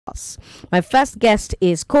Lagos. My first guest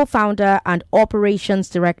is co-founder and operations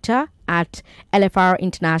director at LFR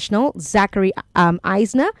International, Zachary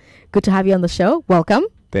Eisner. Good to have you on the show. Welcome.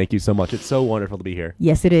 Thank you so much. It's so wonderful to be here.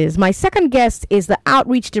 Yes, it is. My second guest is the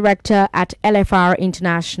outreach director at LFR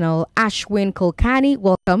International, Ashwin Kulkarni.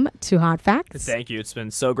 Welcome to Hard Facts. Thank you. It's been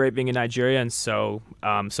so great being in Nigeria, and so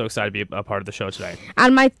excited to be a part of the show today.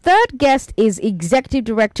 And my third guest is executive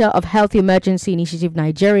director of Health Emergency Initiative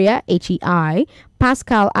Nigeria, HEI,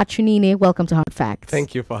 Pascal Achunine. Welcome to Hard Facts.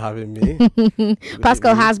 Thank you for having me.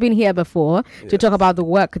 Pascal has been here before to talk about the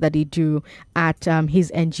work that they do at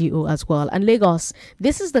his NGO as well. And Lagos,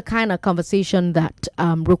 this is the kind of conversation that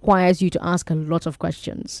requires you to ask a lot of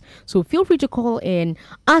questions. So feel free to call in,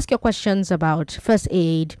 ask your questions about first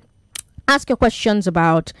aid, ask your questions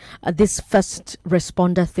about this first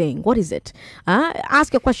responder thing. What is it?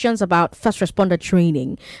 Ask your questions about first responder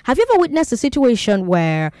training. Have you ever witnessed a situation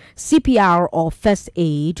where CPR or first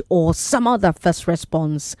aid or some other first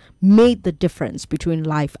response made the difference between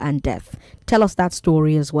life and death? Tell us that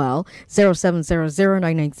story as well.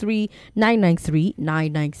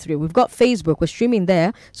 0700-993-993-993. We've got Facebook. We're streaming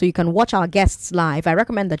there, so you can watch our guests live. I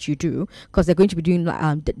recommend that you do, because they're going to be doing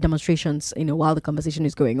demonstrations, while the conversation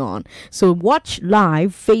is going on. So watch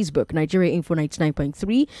live, Facebook, Nigeria Info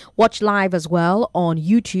 99.3. Watch live as well on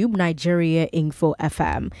YouTube, Nigeria Info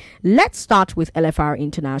FM. Let's start with LFR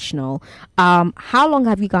International. How long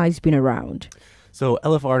have you guys been around? So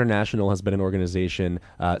LFR International has been an organization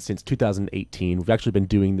since 2018. We've actually been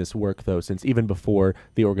doing this work, though, since even before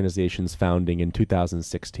the organization's founding in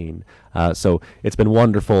 2016. So it's been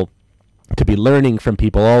wonderful to be learning from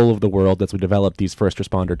people all over the world as we develop these first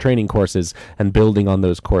responder training courses and building on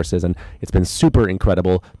those courses. And it's been super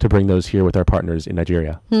incredible to bring those here with our partners in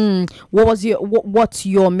Nigeria. What's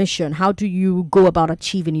your mission? How do you go about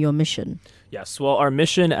achieving your mission? Yes, well, our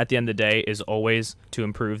mission at the end of the day is always to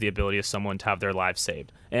improve the ability of someone to have their lives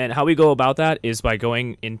saved. And how we go about that is by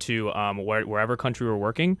going into wherever country we're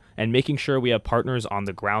working and making sure we have partners on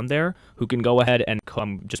the ground there who can go ahead and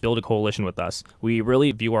just build a coalition with us. We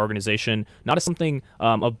really view our organization not as something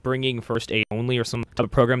of bringing first aid only or some type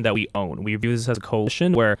of program that we own. We view this as a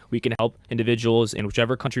coalition where we can help individuals in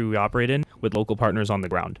whichever country we operate in with local partners on the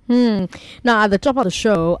ground. Now, at the top of the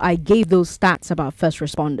show, I gave those stats about first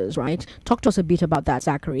responders, right? Talk to us a bit about that,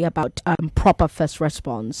 Zachary, about proper first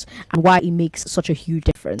response and why it makes such a huge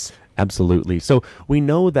difference. Absolutely. So we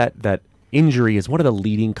know that injury is one of the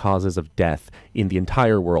leading causes of death in the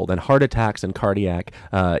entire world, and heart attacks and cardiac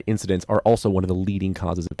incidents are also one of the leading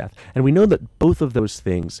causes of death. And we know that both of those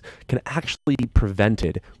things can actually be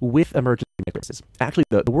prevented with emergency medical services. Actually,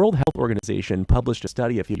 the World Health Organization published a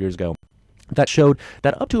study a few years ago that showed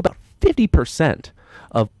that up to about 50%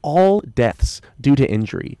 of all deaths due to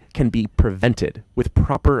injury can be prevented with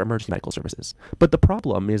proper emergency medical services. But the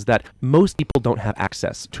problem is that most people don't have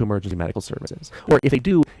access to emergency medical services. Or if they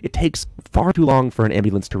do, it takes far too long for an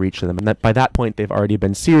ambulance to reach them, and that by that point they've already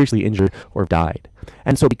been seriously injured or died.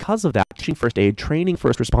 And so because of that, teaching first aid, training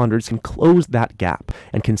first responders can close that gap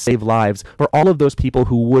and can save lives for all of those people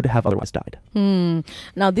who would have otherwise died.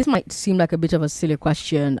 Now, this might seem like a bit of a silly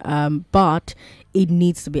question, but it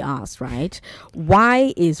needs to be asked, right?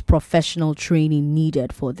 Why is professional training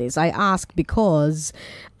needed for this? I ask because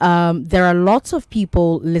there are lots of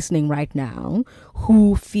people listening right now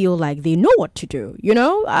who feel like they know what to do.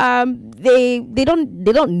 They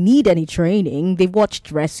don't need any training. They've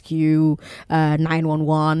watched Rescue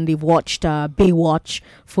 911. They've watched Baywatch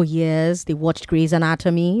for years. They've watched Grey's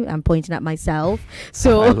Anatomy. I'm pointing at myself.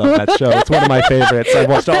 So I love that show. It's one of my favorites. I've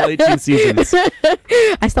watched all 18 seasons.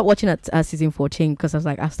 I stopped watching at season 14 because I was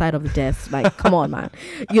like, I'm tired of the deaths. Like, come on, man.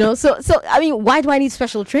 So I mean, why do I need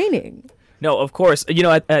special training? No, of course.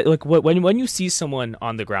 Like when you see someone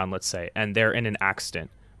on the ground, let's say, and they're in an accident,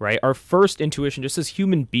 right? Our first intuition, just as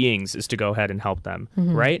human beings, is to go ahead and help them,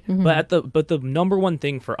 right? But the number one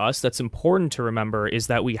thing for us that's important to remember is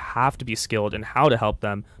that we have to be skilled in how to help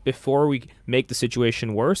them before we make the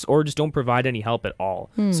situation worse or just don't provide any help at all.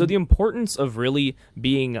 So the importance of really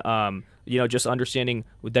being just understanding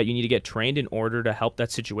that you need to get trained in order to help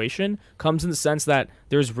that situation comes in the sense that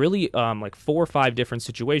there's really like 4 or 5 different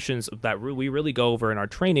situations that we really go over in our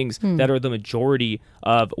trainings that are the majority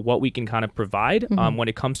of what we can kind of provide when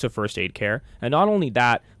it comes to first aid care. And not only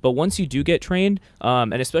that, but once you do get trained,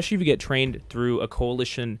 and especially if you get trained through a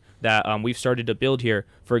coalition that we've started to build here.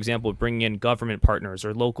 For example, bringing in government partners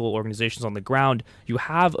or local organizations on the ground, you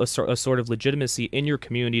have a sort of legitimacy in your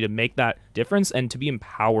community to make that difference and to be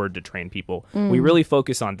empowered to train people. We really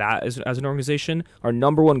focus on that as an organization. Our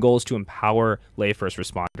number one goal is to empower lay first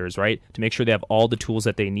responders, right? To make sure they have all the tools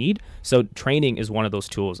that they need. So training is one of those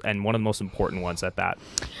tools and one of the most important ones at that.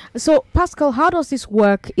 So, Pascal, how does this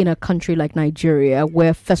work in a country like Nigeria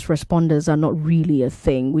where first responders are not really a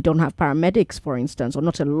thing? We don't have paramedics, for instance, or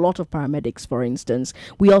not a lot of paramedics, for instance.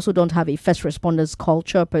 We also don't have a first responders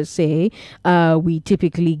culture per se. We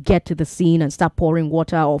typically get to the scene and start pouring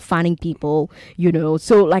water or fanning people, you know.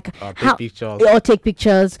 So, like, take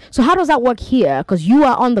pictures. So, how does that work here? Because you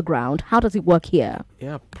are on the ground. How does it work here?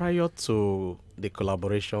 Yeah, prior to the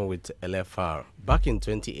collaboration with LFR, back in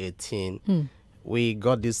 2018, we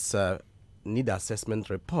got this need assessment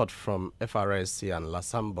report from FRSC and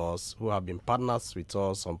Lasambos, who have been partners with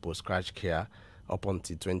us on post-crash care up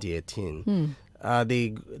until 2018.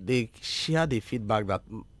 They share the feedback that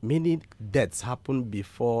many deaths happen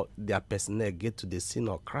before their personnel get to the scene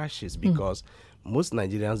of crashes because most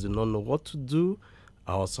Nigerians do not know what to do,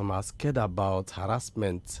 or some are scared about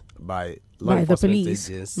harassment by law enforcement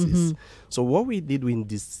agencies. So what we did,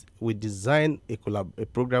 we designed a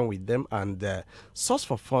program with them and source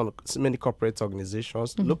for fund. Many corporate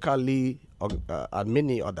organizations, locally and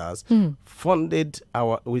many others, funded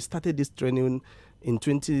we started this training in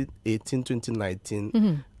 2018,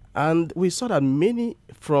 2019. And we saw that many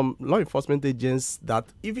from law enforcement agents that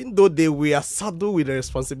even though they were saddled with the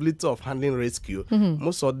responsibility of handling rescue,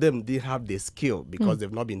 most of them didn't have the skill because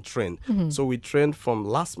they've not been trained. So we trained from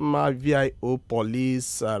LASMA, VIO,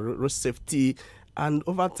 police, road safety, and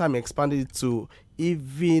over time expanded it to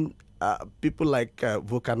even people like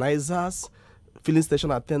vulcanizers, filling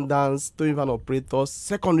station attendants, towing van operators,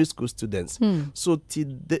 secondary school students. So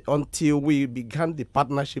until we began the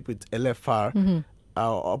partnership with LFR,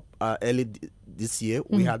 early this year,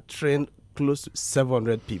 we had trained close to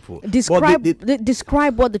 700 people.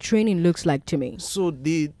 Describe what the training looks like to me. So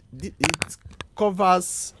it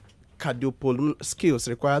covers cardiopulmonary skills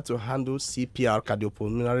required to handle CPR,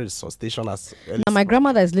 cardiopulmonary resuscitation. Now, my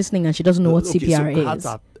grandmother is listening and she doesn't know what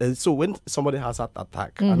CPR is. So when somebody has heart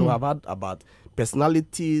attack, and we have heard about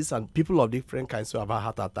personalities and people of different kinds who have a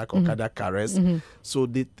heart attack or cardiac arrest. So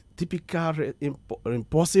the typical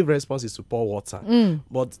impulsive response is to pour water.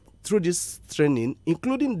 But through this training,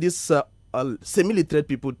 including this semi-literate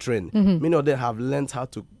people trained, many of them have learned how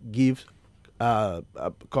to give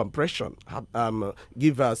compression,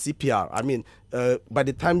 give CPR. I mean, by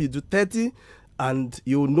the time you do 30, and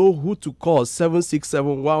you know who to call,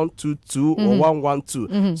 767 122 or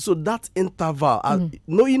 112. So that interval,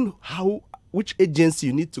 knowing which agency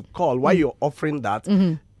you need to call while you're offering that,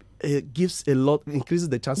 gives a lot, increases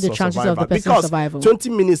the chances of survival. Because 20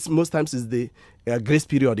 minutes most times is the grace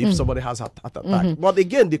period if somebody has heart attack. But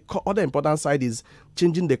again, the other important side is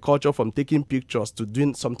changing the culture from taking pictures to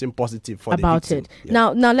doing something positive for about the victim. It.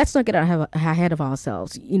 Now let's not get ahead of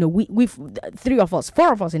ourselves. You know, we've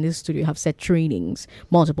 4 of us in this studio have said trainings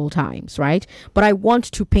multiple times, right? But I want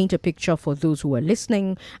to paint a picture for those who are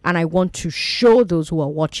listening, and I want to show those who are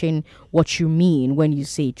watching what you mean when you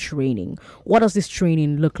say training. What does this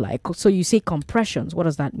training look like? So you say compressions, what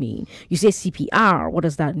does that mean? You say CPR, what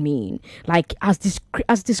does that mean? Like as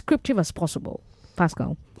descriptive as possible,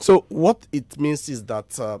 Pascal. So what it means is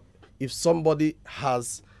that if somebody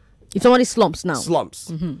slumps now,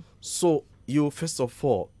 so you first of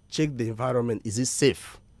all check the environment. Is it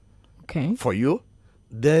safe? Okay. For you?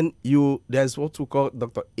 Then there's what we call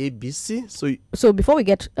Dr. ABC. So before we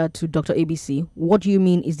get to Dr. ABC, what do you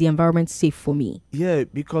mean is the environment safe for me? Yeah,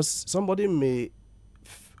 because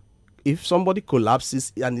if somebody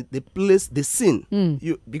collapses and the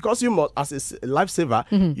scene, because you must, as a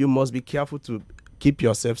lifesaver, you must be careful to keep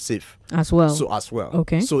yourself safe as well.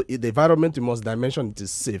 Okay. So the environment, you must dimension it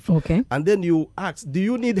is safe. Okay. And then you ask, do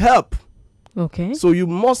you need help? Okay. So you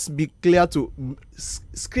must be clear to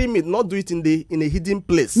scream it, not do it in a hidden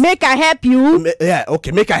place. Make I help you? Yeah.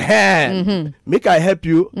 Okay. Make I help. Make I help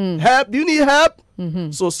you. Help. Do you need help?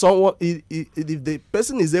 So someone, if the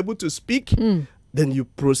person is able to speak, then you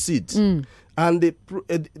proceed. And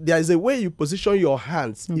there is a way you position your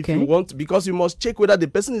hands if you want, because you must check whether the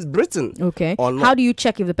person is breathing. Okay. Or not. How do you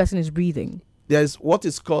check if the person is breathing? There is what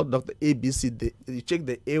is called Dr. ABC. You check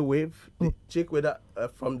the airwave. They check whether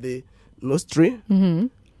from the nostril.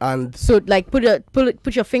 And so, like, put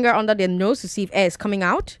your finger under their nose to see if air is coming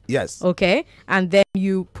out. Yes. Okay. And then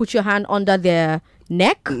you put your hand under their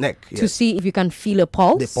neck to see if you can feel a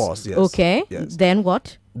pulse. The pulse. Yes. Okay. Yes. Then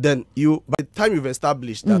what? Then by the time you've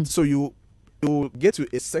established that, so you get to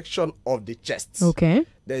a section of the chest. Okay.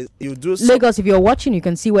 you do Lagos, if you're watching, you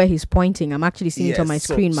can see where he's pointing. I'm actually seeing it on my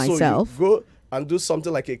screen myself. So you go and do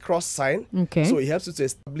something like a cross sign. Okay. So he helps you to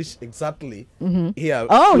establish exactly here.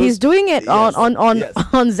 Oh, he's doing it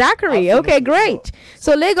on Zachary. Absolutely. Okay, great.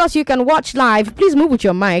 So Lagos, you can watch live. Please move with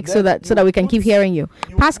your mic so that we can keep hearing you.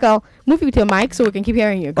 Pascal, move with your mic so we can keep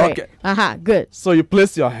hearing you. Great. Okay. Good. So you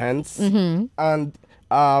place your hands and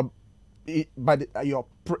you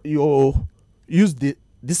use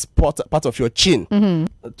this part of your chin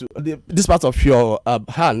this part of your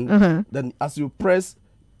hand. Then as you press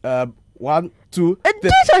 1, 2, 3. Do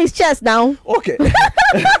it on his chest now. Okay.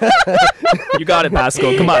 You got it,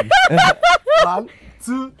 Pascal. Come on. 1,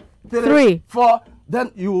 2, 3, 4.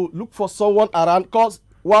 Then you look for someone around. Call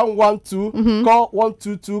 112. Call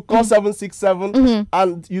 122. Call 767.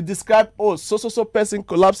 And you describe, so person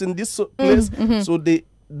collapsed in this place. So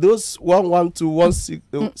those 112,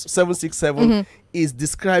 767 is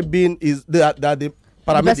describing the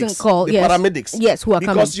paramedics. Paramedics. Yes, who are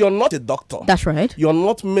coming. Because you're not a doctor. That's right. You're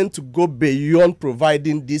not meant to go beyond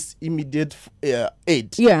providing this immediate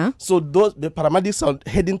aid. Yeah. So the paramedics are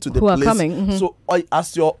heading to the who place. Are coming. So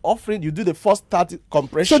as you're offering, you do the first 30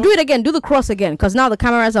 compression. So do it again. Do the cross again, because now the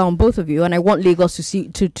cameras are on both of you, and I want Lagos to see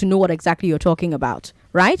to know what exactly you're talking about.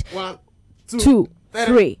 Right? 1, 2,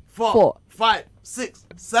 3, 4, 5, 6,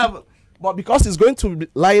 7. But because it's going to be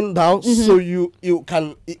lying down, so you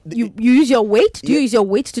can... You use your weight? Do you use your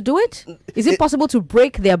weight to do it? Is it possible to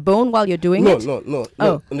break their bone while you're doing it?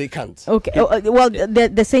 No, you can't. Okay. Well,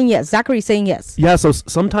 they're saying yes. Zachary's saying yes. Yeah, so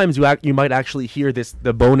sometimes you might actually hear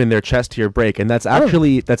the bone in their chest here break, and that's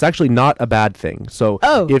actually not a bad thing. So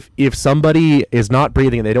if somebody is not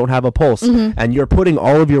breathing and they don't have a pulse, and you're putting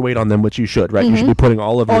all of your weight on them, which you should, right? You should be putting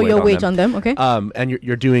all of your weight on them. Okay. And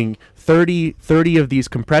you're doing 30 of these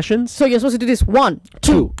compressions. So you're supposed to do this 1,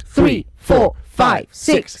 2, 3, 4, 5,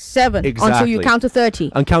 6, 7 until you count to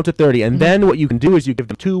 30. Count to 30. And then what you can do is you give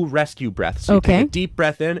them 2 rescue breaths. So you take a deep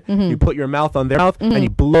breath in, you put your mouth on their mouth, and you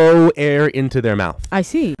blow air into their mouth. I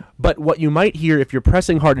see. But what you might hear if you're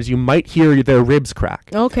pressing hard is you might hear their ribs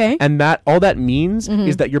crack. Okay. And all that means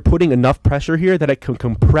is that you're putting enough pressure here that it can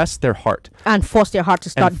compress their heart. And force their heart to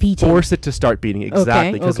start beating. Force it to start beating,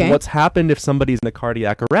 exactly. Because what's happened if somebody's in a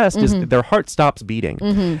cardiac arrest is that their heart stops beating.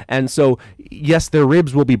 And so, yes, their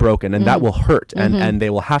ribs will be broken and that will hurt and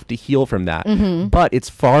they will have to heal from that. But it's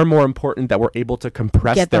far more important that we're able to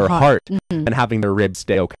compress their heart and having their ribs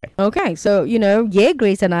stay okay. Okay, so,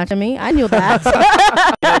 Grey's Anatomy. I knew that.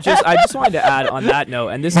 I just wanted to add on that note,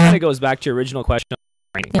 and this kind of goes back to your original question,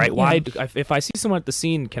 right? Why, if I see someone at the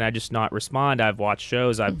scene, can I just not respond? I've watched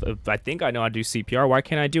shows. I think I know how to do CPR. Why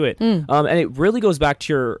can't I do it? And it really goes back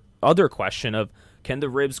to your other question of, can the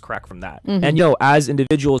ribs crack from that? And as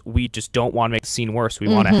individuals, we just don't want to make the scene worse. We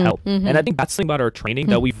want to help. And I think that's something about our training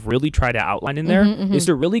that we've really tried to outline in there is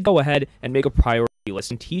to really go ahead and make a priority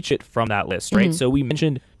list and teach it from that list, right? So we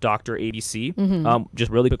mentioned Dr. ABC.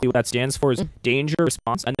 Just really quickly, what that stands for is danger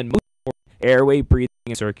response, and then moving forward, airway, breathing,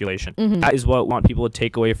 and circulation. That is what we want people to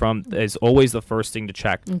take away from, is always the first thing to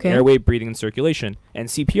check. Airway, breathing, and circulation. And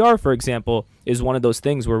CPR, for example, is one of those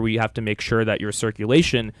things where we have to make sure that your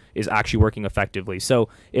circulation is actually working effectively. So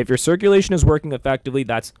if your circulation is working effectively,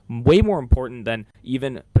 that's way more important than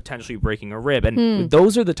even potentially breaking a rib. And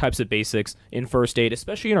those are the types of basics in first aid,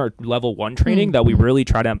 especially in our level 1 training, that we really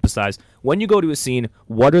try to emphasize. When you go to a scene,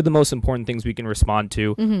 what are the most important things we can respond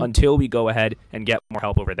to until we go ahead and get more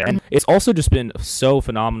help over there? And it's also just been so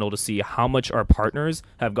phenomenal to see how much our partners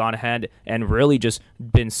have gone ahead and really just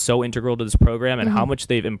been so integral to this program and how much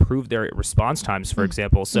they've improved their response times, for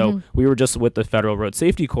example. So we were just with the Federal Road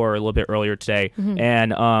Safety Corps a little bit earlier today,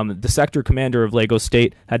 and the sector commander of Lagos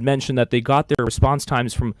State had mentioned that they got their response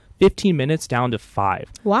times from 15 minutes down to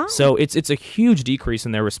 5. Wow. So it's a huge decrease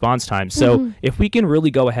in their response time. So if we can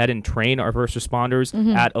really go ahead and train our first responders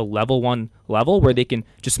at a level 1 level where they can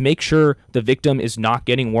just make sure the victim is not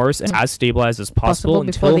getting worse and as stabilized as possible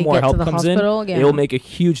until more help comes in, it will make a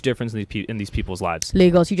huge difference in these people's lives.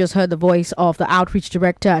 Lagos, you just heard the voice of the outreach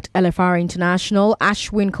director at LFR International,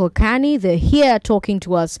 Ashwin Kulkarni. They're here talking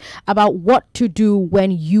to us about what to do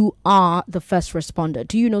when you are the first responder.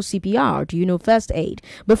 Do you know CPR? Do you know first aid?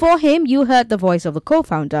 Before him, you heard the voice of the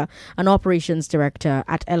co-founder and operations director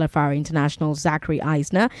at LFR International, Zachary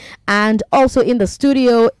Eisner. And also in the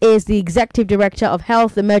studio is the executive director of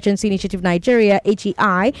Health Emergency Initiative Nigeria,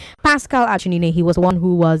 HEI, Pascal Achinine. He was the one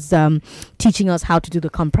who was teaching us how to do the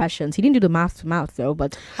compressions. He didn't do the mouth to mouth though,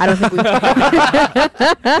 but I don't think we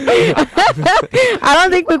I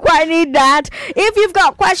don't think we quite need that. If you've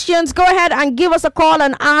got questions, go ahead and give us a call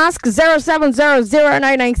and ask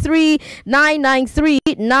 0700-993-993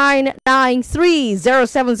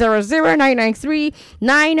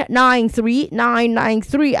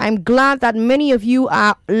 0700-993-993. I'm glad that many of you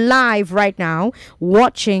are live right now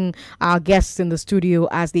watching our guests in the studio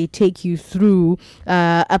as they take you through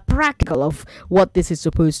a practical of what this is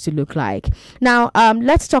supposed to look like. Now,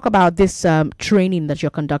 let's talk about this training that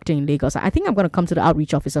you're conducting in Lagos. I think I'm going to come to the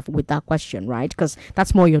outreach officer with that question, right? Because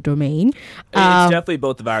that's more your domain. It's definitely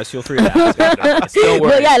both of ours. Feel free to ask. Don't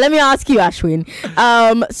worry. Well, yeah, let me ask you, Ashwin.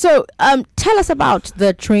 So tell us about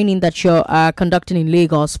the training that you're conducting in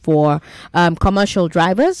Lagos for commercial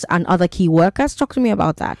drivers and other key workers. Talk to me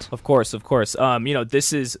about that. Of course.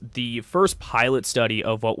 This is the first pilot study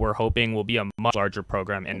of what we're hoping will be a much larger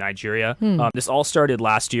program in Nigeria. This all started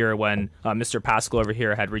last year when Mr. Pascal over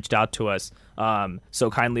here had reached out to us so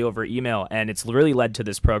kindly over email, and it's really led to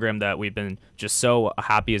this program that we've been just so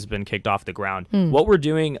happy has been kicked off the ground. What we're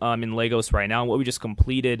doing in Lagos right now, and what we just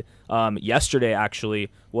completed yesterday actually,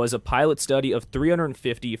 was a pilot study of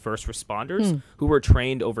 350 first responders who were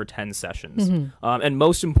trained over 10 sessions. And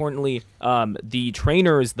most importantly, the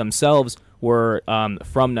trainers themselves were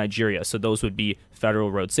from Nigeria. So those would be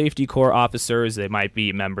Federal Road Safety Corps officers. They might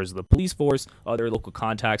be members of the police force, other local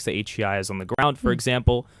contacts that HCI has on the ground, for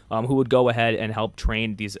example, who would go ahead and help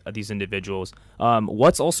train these individuals.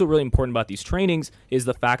 What's also really important about these trainings is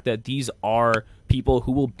the fact that these are people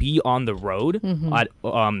who will be on the road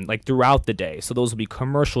like throughout the day. So those will be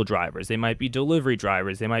commercial drivers. They might be delivery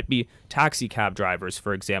drivers. They might be taxi cab drivers,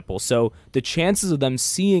 for example. So the chances of them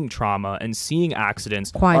seeing trauma and seeing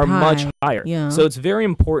accidents are much higher. Yeah. So it's very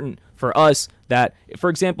important for us that, for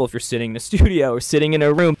example, if you're sitting in a studio or sitting in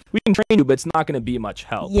a room, we can train you, but it's not going to be much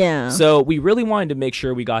help. Yeah. So we really wanted to make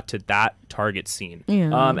sure we got to that target scene.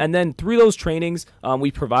 Yeah. And then through those trainings, we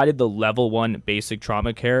provided the level 1 basic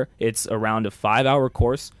trauma care. It's around a 5-hour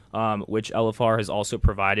course, which LFR has also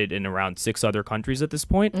provided in around 6 other countries at this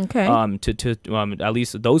point. Okay. At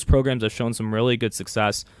least those programs have shown some really good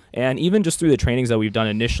success. And even just through the trainings that we've done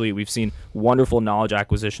initially, we've seen wonderful knowledge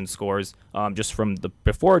acquisition scores just from the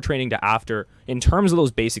before training to after in terms of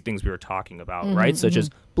those basic things we were talking about, right? Such as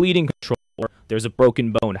bleeding control, or there's a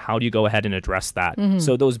broken bone. How do you go ahead and address that?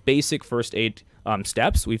 So those basic first aid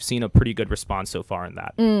steps, we've seen a pretty good response so far in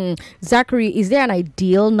that. Zachary, is there an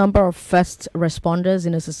ideal number of first responders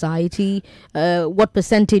in a society? What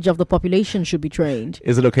percentage of the population should be trained?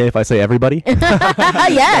 Is it okay if I say everybody?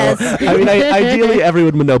 Yes. I mean, ideally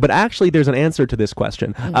everyone would know, but actually there's an answer to this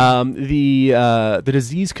question. The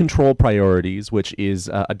Disease Control Priorities, which is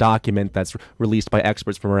a document that's released by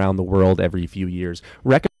experts from around the world every few years,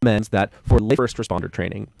 recommends that for first responder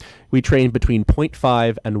training, we train between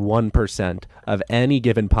 0.5 and 1% of any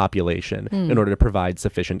given population in order to provide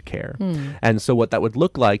sufficient care. And so what that would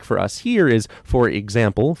look like for us here is, for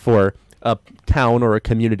example, for a town or a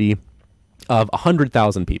community of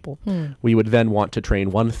 100,000 people, we would then want to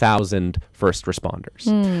train 1,000 first responders.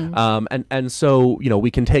 And so,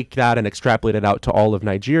 we can take that and extrapolate it out to all of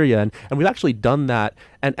Nigeria. And we've actually done that.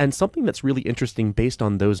 And something that's really interesting based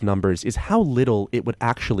on those numbers is how little it would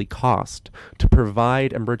actually cost to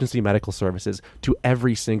provide emergency medical services to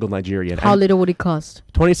every single Nigerian. How little would it cost?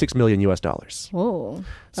 $26 million. Whoa.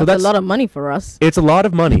 So that's a lot of money for us. It's a lot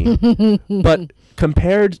of money. But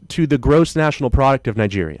compared to the gross national product of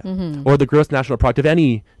Nigeria or the gross national product of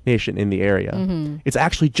any nation in the area, it's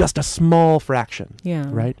actually just a small fraction. Yeah.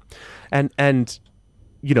 Right? And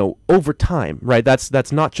over time, right?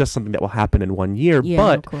 That's not just something that will happen in 1 year,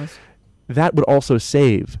 but of course. that would also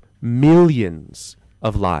save millions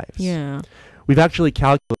of lives. Yeah. We've actually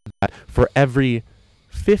calculated that for every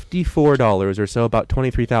 $54 or so, about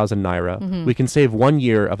 23,000 naira, we can save 1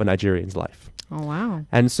 year of a Nigerian's life. Oh, wow.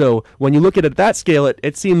 And so when you look at it at that scale,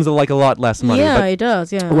 it seems like a lot less money. Yeah, but it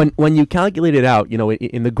does, yeah. When you calculate it out,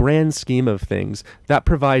 in the grand scheme of things, that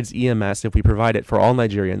provides EMS, if we provide it for all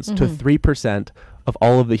Nigerians, to 3% of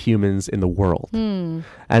all of the humans in the world.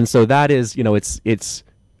 And so that is, it's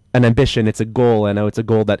an ambition, it's a goal. I know it's a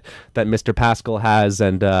goal that Mr. Pascal has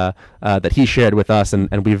and that he shared with us,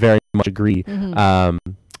 and we very much agree.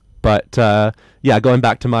 But going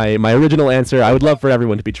back to my original answer, I would love for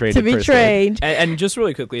everyone to be trained. And just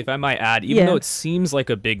really quickly, if I might add, even though it seems like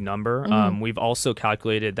a big number, we've also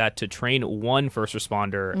calculated that to train one first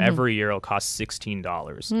responder every year, it'll cost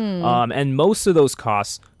 $16. And most of those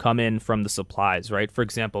costs come in from the supplies, right? For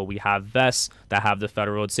example, we have vests that have the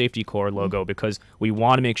Federal Road Safety Corps logo because we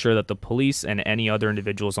want to make sure that the police and any other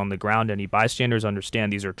individuals on the ground, any bystanders,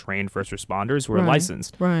 understand these are trained first responders who are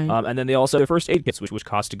licensed. Right. And then they also have first aid kits, which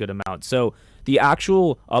cost a good amount. So The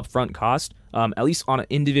actual upfront cost, at least on an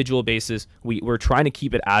individual basis, we're trying to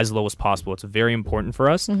keep it as low as possible. It's very important for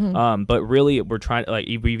us. But really, we're trying to, like,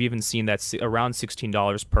 we've even seen that around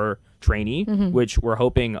 $16 per trainee, which we're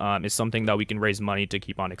hoping is something that we can raise money to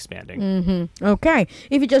keep on expanding. Okay.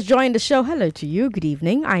 If you just joined the show, hello to you. Good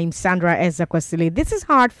evening. I'm Sandra Ezekwesili. This is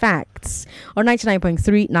Hard Facts on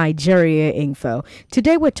 99.3 Nigeria Info.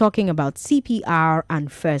 Today we're talking about CPR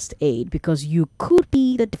and first aid, because you could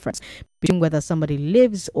be the difference between whether somebody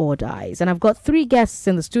lives or dies. And I've got 3 guests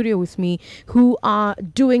in the studio with me who are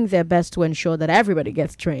doing their best to ensure that everybody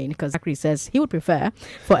gets trained, because Zachary says he would prefer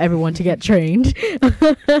for everyone to get trained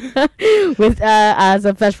with as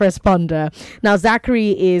a first responder. Now,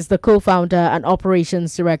 Zachary is the co-founder and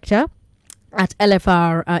operations director at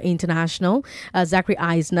LFR International, Zachary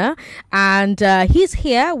Eisner, and he's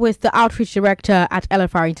here with the outreach director at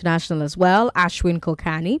LFR International as well, Ashwin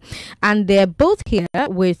Kulkarni, and they're both here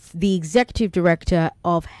with the executive director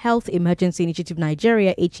of Health Emergency Initiative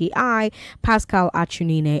Nigeria, HEI, Pascal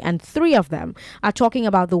Achunine, and 3 of them are talking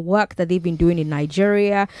about the work that they've been doing in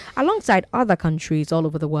Nigeria alongside other countries all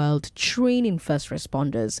over the world, training first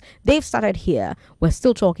responders. They've started here. We're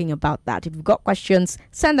still talking about that. If you've got questions,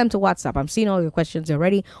 send them to WhatsApp. I'm seeing all your questions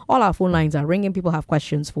already. All our phone lines are ringing. People have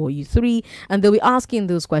questions for you 3, and they'll be asking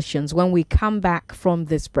those questions when we come back from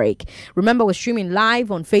this break. Remember, we're streaming live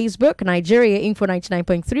on Facebook, Nigeria Info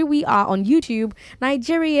 99.3. We are on YouTube,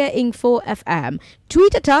 Nigeria Info FM.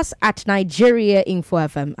 Tweet at us at Nigeria Info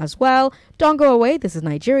FM as well. Don't go away. This is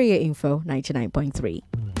Nigeria Info 99.3.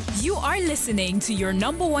 You are listening to your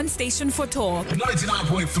number 1 station for talk.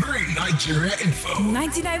 99.3 Nigeria Info.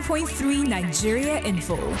 99.3 Nigeria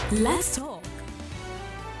Info. Let's talk.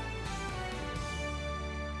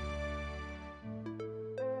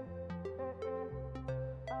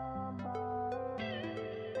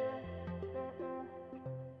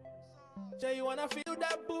 Jay, you wanna feel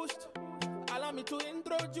that boost? Allow me to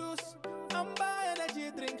introduce Amber Energy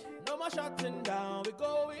Drink. No more shutting down, we're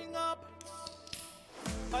going up.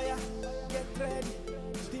 Oh yeah, get ready,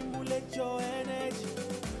 stimulate your energy.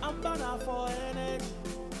 Amber now for energy.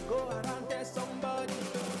 Go around, tell somebody.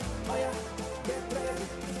 Oh yeah, get ready,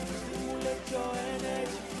 stimulate your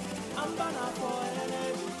energy. Amber now for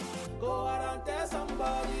energy. Go around, tell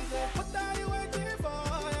somebody. Say, what are you waiting for?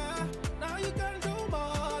 Yeah, now you can do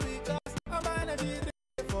more, because Amber Energy Drink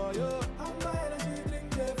for you. Amber Energy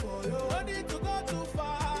Drink for you. No need to go too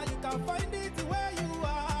far, you can find it where you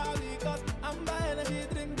are, because Amber Energy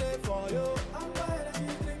Drink for you. Amber Energy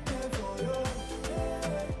Drink for you.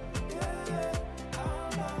 Yeah, yeah.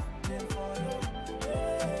 Amber for you.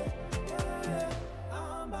 Yeah, yeah.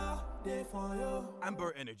 Amber for you.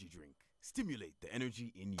 Amber Energy Drink. Stimulate the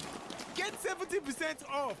energy in you. Get 70%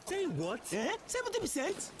 off. Say what?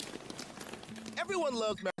 70%? Everyone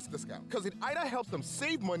loves mass discount because it either helps them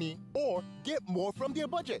save money or get more from their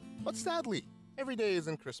budget. But sadly, every day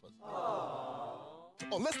isn't Christmas.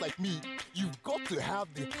 Unless, like me, you've got to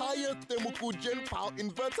have the higher thermal Gen Power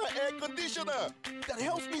Inverter Air Conditioner that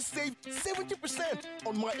helps me save 70%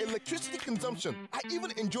 on my electricity consumption. I even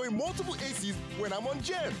enjoy multiple ACs when I'm on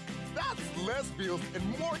Gen. That's less bills and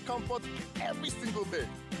more comfort every single day.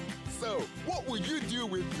 So, what will you do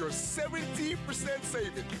with your 70%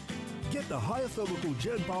 saving? Get the higher thermal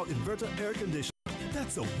Gen Power Inverter Air Conditioner.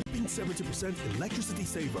 That's a whopping 70% electricity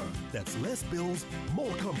saver. That's less bills,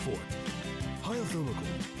 more comfort. Higher thermal,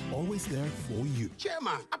 always there for you.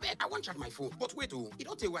 Chairman, I want to check my phone. But wait, you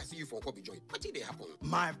don't tell where I see you for Kobe Joy. What did they happen?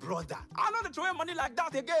 My brother, I don't throw money like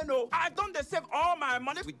that again, no. I don't save all my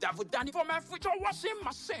money with Davodani for my future washing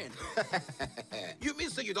machine. You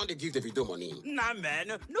mean say you don't give the video money? Nah,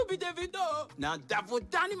 man, no be the video. Now,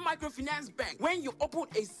 Davodani Microfinance Bank. When you open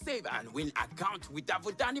a save and win account with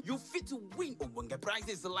Davodani, you fit to win Obonga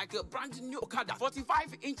prizes like a brand new Okada,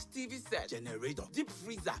 45-inch TV set, generator, deep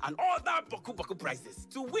freezer, and all that Boku prices.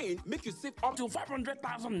 To win, make you save up to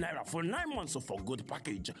 500,000 naira for 9 months for good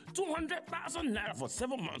package, 200,000 naira for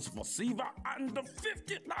 7 months for silver, and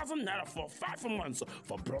 50,000 naira for 5 months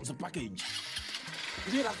for bronze package.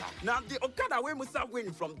 Now the Okada way must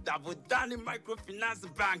win from Davodani Microfinance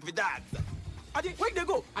Bank with that. Where they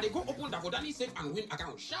go? And they go open the Vodani Save and Win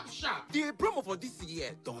account. Sharp. The promo for this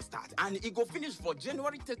year don't start, and it go finish for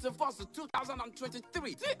January 31st,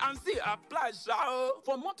 2023. See and see apply, shall.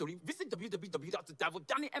 For more to visit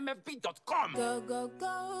www.davodanimfb.com. Go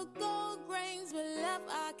grains. We love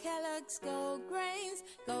our Kellogg's Go grains.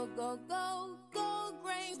 Go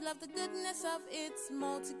grains. Love the goodness of its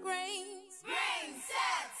multigrains. Grain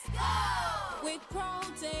sets go! With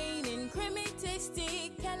protein and creamy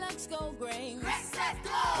tasty Kellogg's Go grains. Grain sets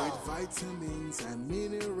go! With vitamins and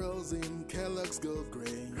minerals in Kellogg's Go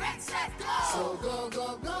Grains. Let's go! So go,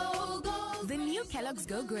 go, go, go. The new Kellogg's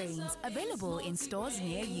Go Grains, available in stores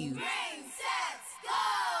near you. Grains, sets, go!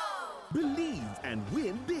 Believe and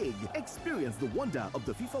win big. Experience the wonder of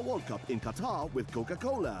the FIFA World Cup in Qatar with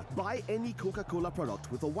Coca-Cola. Buy any Coca-Cola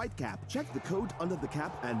product with a white cap. Check the code under the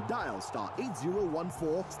cap and dial star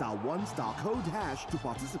 8014 star 1 star code hash to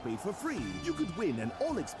participate for free. You could win an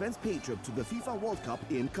all-expense paid trip to the FIFA World Cup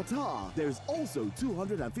in Qatar. There's also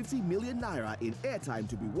 250 million naira in airtime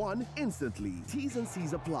to be won instantly. T's and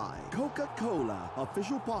C's apply. Coca-Cola,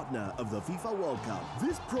 official partner of the FIFA World Cup.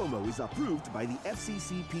 This promo is approved by the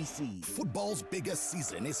FCCPC. Football's biggest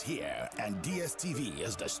season is here, and DSTV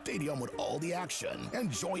is the stadium with all the action.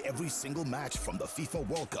 Enjoy every single match from the FIFA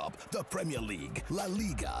World Cup, the Premier League, La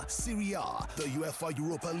Liga, Serie A, the UEFA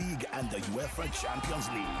Europa League, and the UEFA Champions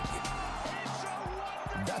League.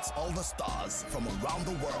 That's all the stars from around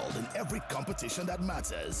the world in every competition that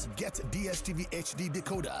matters. Get DSTV HD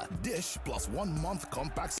decoder, dish plus 1 month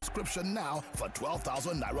compact subscription now for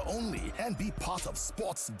 12,000 naira only, and be part of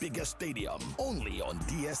sports' biggest stadium. Only on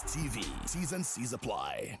DSTV. T's and C's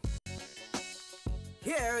apply.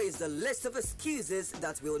 Here is the list of excuses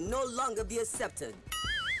that will no longer be accepted.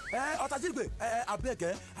 I beg,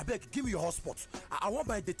 give me your hotspot. I want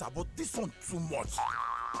my data, but this one too much.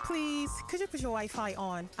 Please, could you put your Wi-Fi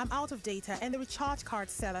on? I'm out of data and the recharge card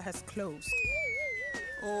seller has closed.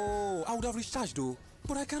 Oh, I would have recharged though,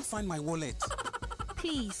 but I can't find my wallet.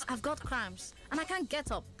 Please, I've got cramps and I can't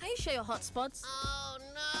get up. Can you share your hotspots? Oh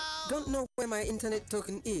no! Don't know where my internet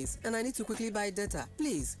token is and I need to quickly buy data.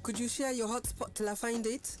 Please, could you share your hotspot till I find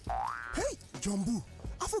it? Hey, Jumbo,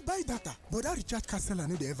 I will buy data, but that recharge card seller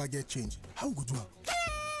need to ever get change. How good one?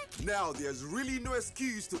 Now there's really no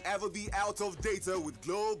excuse to ever be out of data with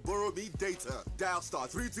Glow Borrow Me Data. Dial star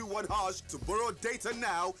 321 hash to borrow data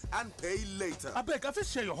now and pay later. I beg, I will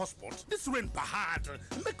share your hotspot. This rain bahad.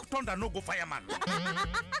 Make thunder no go fireman.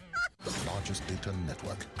 The largest data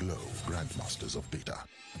network, Glow, grandmasters of data.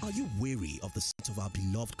 Are you weary of the state of our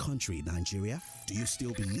beloved country, Nigeria? Do you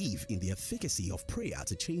still believe in the efficacy of prayer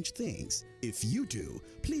to change things? If you do,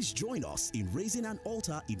 please join us in raising an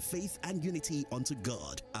altar in faith and unity unto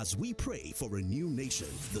God as we pray for a new nation.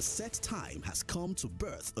 The set time has come to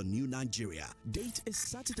birth a new Nigeria. Date is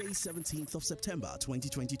Saturday, 17th of September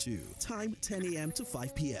 2022. Time 10 a.m. to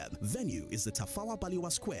 5 p.m. Venue is the Tafawa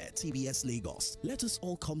Balewa Square, TBS Lagos. Let us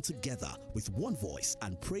all come together with one voice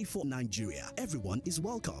and pray for Nigeria. Everyone is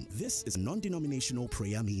welcome. This is a non-denominational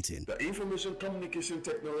prayer meeting. The Information Communication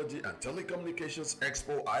Technology and Telecommunications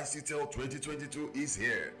Expo ICTEL 2022 is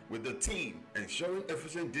here with the team ensuring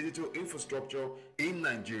efficient digital infrastructure in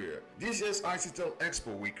Nigeria. This year's ICTEL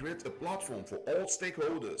Expo will create a platform for all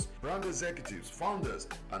stakeholders, brand executives, founders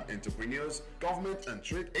and entrepreneurs, government and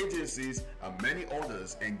trade agencies and many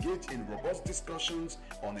others engage in robust discussions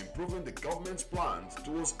on improving the government's plans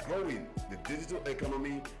towards growing the digital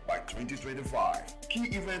economy by 2025. Key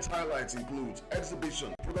event highlights include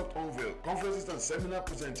exhibition, product unveil, conferences and seminar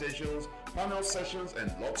presentations, panel sessions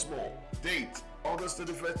and lots more. Date August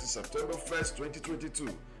 31st to September 1st, 2022.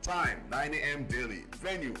 Time 9 a.m. daily.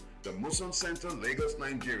 Venue the Muson Center, Lagos,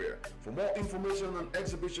 Nigeria. For more information on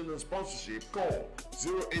exhibition and sponsorship, call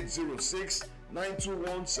 0806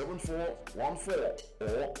 921 7414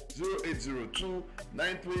 or 0802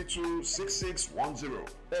 932 6610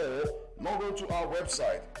 or log on to our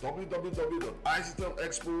website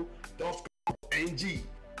www.ictelexpo.com.ng.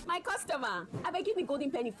 My customer, I beg give me golden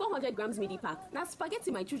penny 400 grams midi pack. Now spaghetti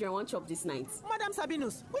my children want chop this night. Madam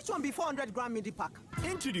Sabinus, which one be 400 gram midi pack?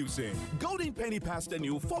 Introducing Golden Penny Pasta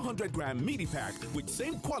new 400 gram midi pack with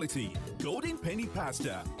same quality. Golden Penny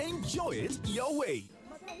Pasta. Enjoy it your way.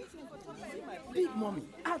 Big mommy,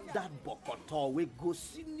 add that bokoto we go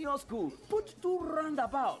senior school. Put 2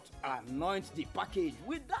 roundabout. Anoint the package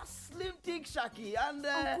with that slim thick shaki and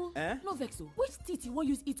Uncle, no vexo. Which teeth you want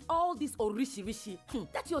use eat all this orishi?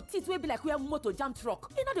 That your teeth will be like where motor jam truck.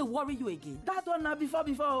 You know they worry you again. That one na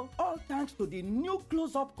before. All thanks to the new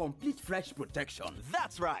Close-Up Complete Fresh Protection.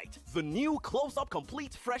 That's right. The new Close-Up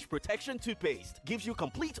Complete Fresh Protection toothpaste gives you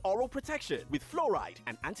complete oral protection with fluoride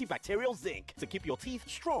and antibacterial zinc to keep your teeth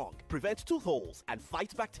strong, prevent tooth holes, and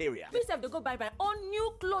fight bacteria. Please have to go buy my own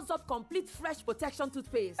new Close-Up Complete Fresh Protection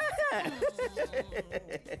toothpaste.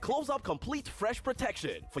 Close-Up Complete Fresh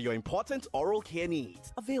Protection for your important oral care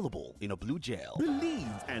needs. Available in a blue gel. Believe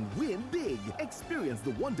and win big. Experience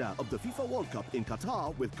the wonder of the FIFA World Cup in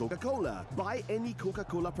Qatar with Coca-Cola. Buy any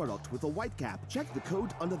Coca-Cola product with a white cap. Check the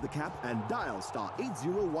code under the cap and dial star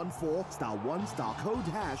 8014 star 1 star code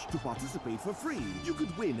hash to participate for free. You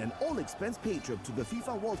could win an all-expense paid trip to the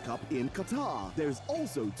FIFA World Cup in in Qatar. There's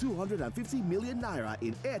also 250 million naira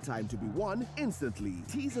in airtime to be won instantly.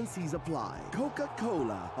 T's and C's apply.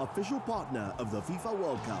 Coca-Cola, official partner of the FIFA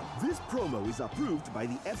World Cup. This promo is approved by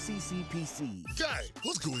the FCCPC. Guy,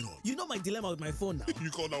 what's going on? You know my dilemma with my phone now. You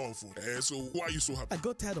call that one phone. So why are you so happy? I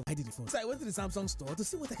got tired of hiding the phone. So I went to the Samsung store to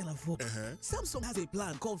see what I can afford. Samsung has a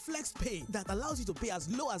plan called Flex Pay that allows you to pay as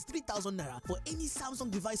low as 3,000 naira for any Samsung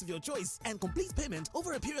device of your choice and complete payment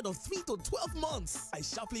over a period of 3 to 12 months. I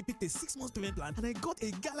sharply picked a 6-month payment plan and I got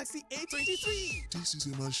a Galaxy A23. This is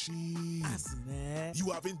a machine. You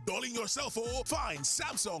have been dulling yourself, Find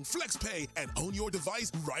Samsung Flex Pay and own your device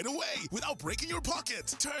right away without breaking your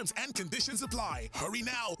pocket. Terms and conditions apply. Hurry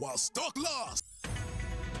now while stock lasts.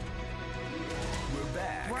 We're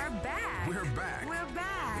back. We're back. We're back. We're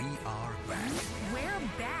back. We are back. We're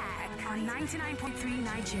back on 99.3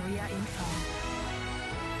 Nigeria Info.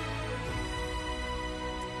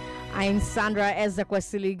 I'm Sandra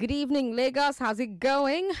Ezekwesili. Good evening, Lagos. How's it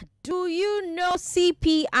going? Do you know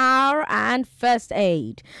CPR and First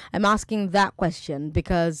Aid? I'm asking that question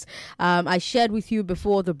because I shared with you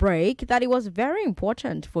before the break that it was very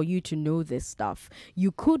important for you to know this stuff.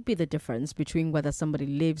 You could be the difference between whether somebody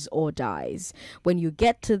lives or dies. When you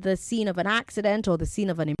get to the scene of an accident or the scene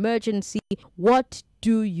of an emergency, what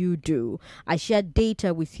do you do? I shared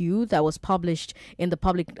data with you that was published in the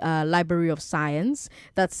Public Library of Science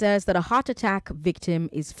that says that a heart attack victim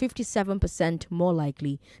is 57% more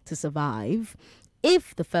likely to survive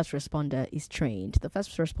if the first responder is trained. The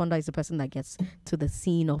first responder is the person that gets to the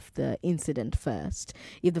scene of the incident first.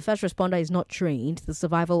 If the first responder is not trained, the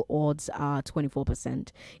survival odds are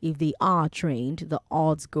 24%. If they are trained, the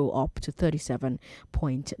odds go up to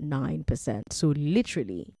 37.9%. So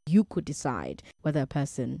literally, you could decide whether a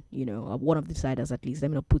person, one of the deciders at least,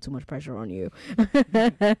 let me not put too much pressure on you.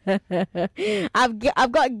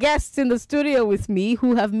 I've got guests in the studio with me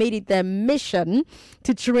who have made it their mission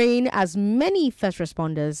to train as many first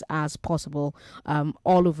responders as possible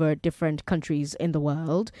all over different countries in the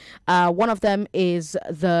world. One of them is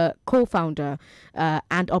the co-founder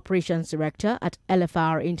and operations director at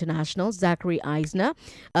LFR International, Zachary Eisner.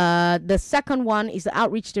 The second one is the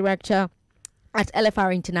outreach director at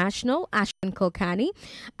LFR International, Ashwin Kulkarni.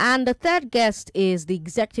 And the third guest is the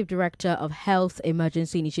Executive Director of Health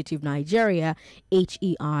Emergency Initiative Nigeria,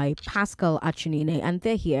 HEI, Pascal Achunine. And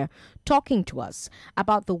they're here talking to us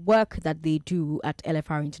about the work that they do at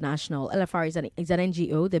LFR International. LFR is an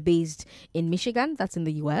NGO. They're based in Michigan, that's in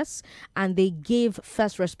the US, and they give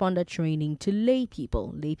first responder training to lay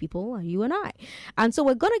people. Lay people are you and I. And so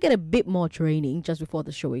we're going to get a bit more training just before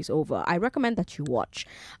the show is over. I recommend that you watch.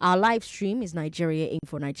 Our live stream is Nigeria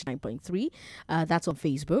Info 99.3. That's on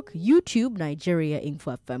Facebook. YouTube, Nigeria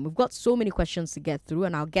Info FM. We've got so many questions to get through,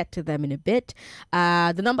 and I'll get to them in a bit.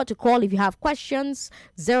 The number to call if you have questions,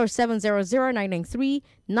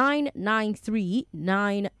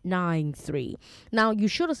 0700-993-993. Now, you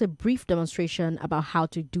showed us a brief demonstration about how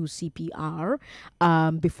to do CPR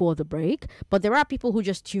before the break, but there are people who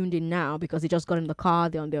just tuned in now because they just got in the car,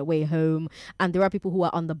 they're on their way home, and there are people who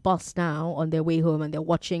are on the bus now on their way home and they're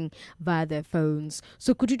watching via their phones.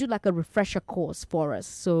 So could you do like a refresher course for us?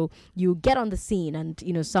 So you get on the scene and,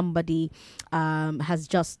 somebody has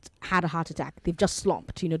just had a heart attack. They've just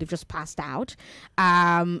slumped, they've just passed out.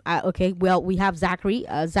 Okay, well, we have Zachary.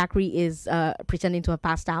 Zachary is pretending to have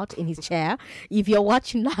passed out in his chair. If you're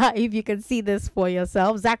watching live, you can see this for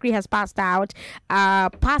yourself. Zachary has passed out.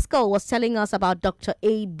 Pascal was telling us about Dr.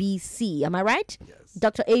 ABC. Am I right? Yes.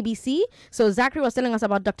 Dr. ABC. So Zachary was telling us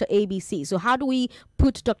about Dr. ABC. So how do we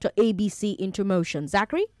put Dr. ABC into motion?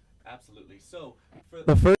 Zachary? Absolutely. So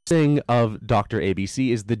the first thing of Dr.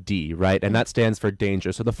 ABC is the D, right? And that stands for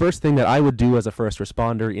danger. So the first thing that I would do as a first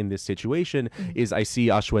responder in this situation is I see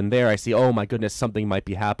Ashwin there. I see, oh my goodness, something might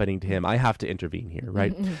be happening to him. I have to intervene here,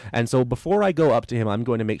 right? And so before I go up to him, I'm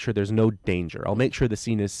going to make sure there's no danger. I'll make sure the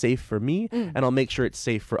scene is safe for me, and I'll make sure it's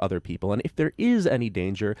safe for other people. And if there is any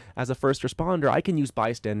danger, as a first responder, I can use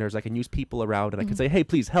bystanders, I can use people around, and I can say, hey,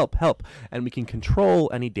 please help, help. And we can control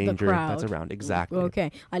any danger that's around. Exactly. Okay.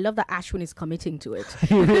 I love that Ashwin is committing to it.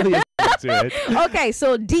 He really is to it. Okay,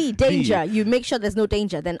 so D, danger. You make sure there's no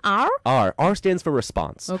danger. Then R? R stands for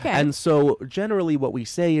response. Okay. And so generally what we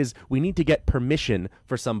say is we need to get permission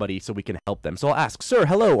for somebody so we can help them. So I'll ask, sir,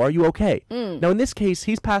 hello, are you okay? Now in this case,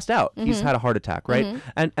 he's passed out. He's had a heart attack, right?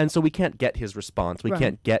 And so we can't get his response. We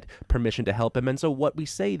can't get permission to help him. And so what we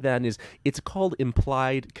say then is it's called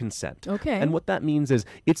implied consent. Okay. And what that means is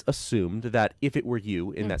it's assumed that if it were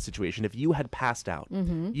you in that situation, if you had passed out,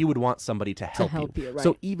 you would want somebody to help you. Right.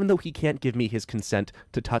 So even though he can't can't give me his consent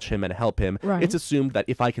to touch him and help him, Right. it's assumed that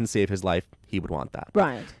if I can save his life, he would want that.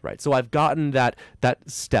 Right. Right. So I've gotten that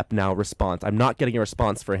step now response. I'm not getting a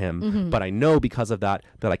response for him, Mhm. but I know because of that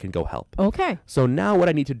I can go help. Okay. So now what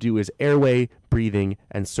I need to do is airway, breathing,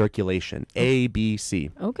 and circulation. A, B, C.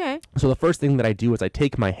 Okay. So the first thing that I do is I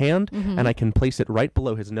take my hand Mhm. and I can place it right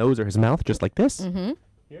below his nose or his mouth, just like this. Mm-hmm.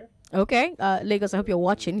 Okay, Lagos, I hope you're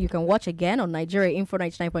watching. You can watch again on Nigeria Info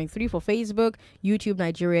 99.3 for Facebook, YouTube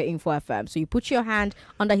Nigeria Info FM. So you put your hand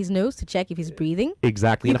under his nose to check if he's breathing.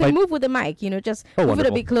 Exactly. You And can if I- move with the mic, just Oh, move it a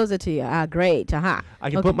wonderful. bit closer to you. Great. I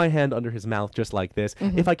can put my hand under his mouth just like this.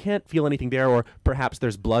 Mhm. If I can't feel anything there, or perhaps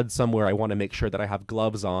there's blood somewhere, I want to make sure that I have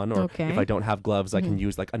gloves on. Or Okay. if I don't have gloves, I can Mhm.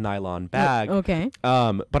 use like a nylon bag. okay.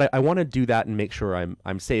 But I want to do that and make sure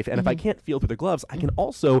I'm safe. And if I Mhm. can't feel through the gloves, I can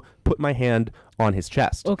also put my hand on his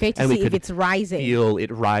chest. Okay, to and we see if could it's rising. Feel it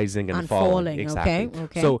rising and, And falling. falling, Exactly.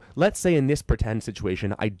 okay. So let's say in this pretend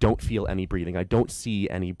situation, I don't feel any breathing. I don't see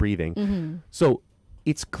any breathing. Mhm. So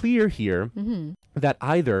it's clear here Mhm. that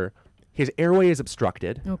either his airway is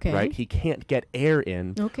obstructed, Okay. right? He can't get air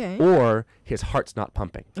in, Okay. or his heart's not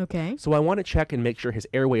pumping. Okay. So I want to check and make sure his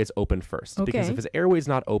airway is open first, because Okay. if his airway is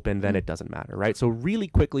not open, then it doesn't matter, right? So really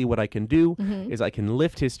quickly, what I can do Mhm. is I can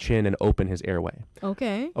lift his chin and open his airway.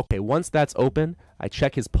 Okay. Okay, once that's open, I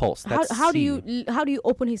check his pulse. That's How do C. you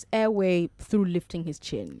open his airway through lifting his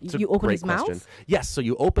chin? It's a You open great his question. mouth? Yes, so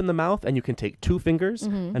you open the mouth and you can take 2 fingers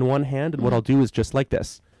Mhm. and 1 hand, and what Mhm. I'll do is just like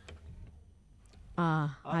this.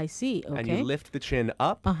 I see. Okay. And you lift the chin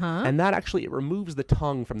up, Uh-huh. and that actually it removes the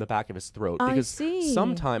tongue from the back of his throat. I Because see.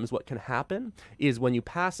 sometimes what can happen is when you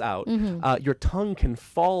pass out, Mhm. your tongue can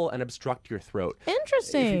fall and obstruct your throat.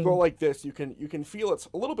 Interesting. If you go like this, you can feel it's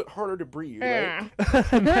a little bit harder to breathe, right?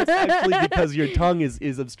 And that's actually because your tongue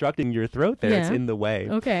is obstructing your throat there. It's Yeah. in the way.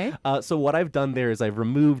 Okay. So what I've done there is I've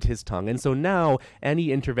removed his tongue. And so now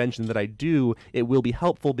any intervention that I do, it will be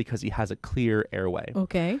helpful because he has a clear airway.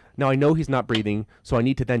 Okay. Now I know he's not breathing, so I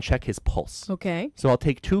need to then check his pulse. Okay. So I'll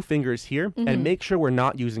take 2 fingers here Mhm. and make sure we're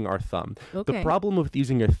not using our thumb. The Okay. problem with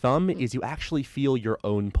using your thumb is you actually feel your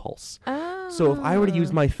own pulse. So if I were to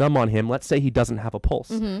use my thumb on him, let's say he doesn't have a pulse.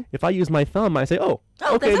 Mhm. If I use my thumb, I say, oh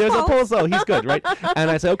okay, there's a there's a pulse. pulse. Oh, he's good, right? And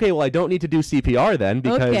I say, okay, well, I don't need to do CPR then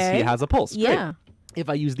because Okay. he has a pulse. Great. Yeah. If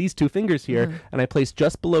I use these 2 fingers here Mhm. and I place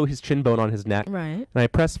just below his chin bone on his neck, Right. and I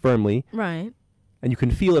press firmly, Right. and you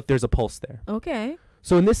can feel if there's a pulse there. Okay.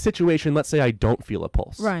 So in this situation, let's say I don't feel a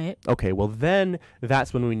pulse. Right. Okay, well then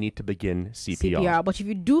that's when we need to begin CPR. But if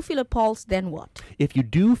you do feel a pulse, then what? If you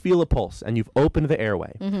do feel a pulse and you've opened the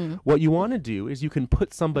airway, Mhm. what you want to do is you can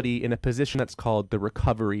put somebody in a position that's called the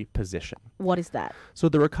recovery position. What is that? So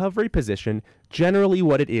the recovery position, generally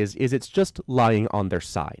what it is it's just lying on their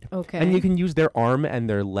side. Okay. And you can use their arm and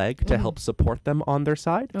their leg to Mhm. help support them on their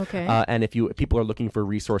side. Okay. And if people are looking for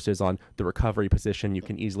resources on the recovery position, you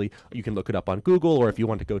can look it up on Google, or if you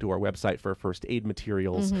want to go to our website for first aid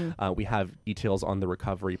materials, Mhm. we have details on the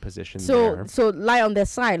recovery position So there. so lie on their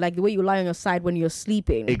side, like the way you lie on your side when you're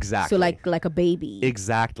sleeping. Exactly. So like a baby.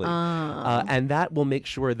 Exactly. And that will make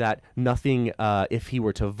sure that nothing, if he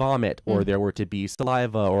were to vomit or there were to be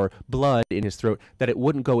saliva or blood in his throat, that it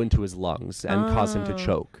wouldn't go into his lungs and cause him to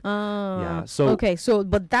choke. Yeah. So okay,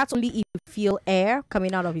 but that's only if you feel air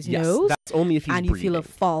coming out of his yes, nose. that's only if he's and you feel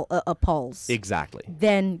a pulse. Exactly.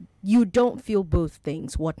 Then you don't feel both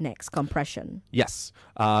things. What next? Compression. Yes.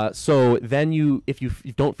 So then if you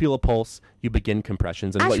don't feel a pulse, you begin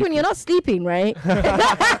compressions. And Ashwin, you're not sleeping, right?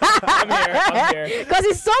 I'm here. Because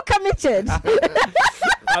he's so committed.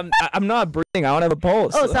 I'm not breathing. I don't have a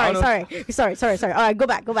pulse. Oh, sorry. All right, go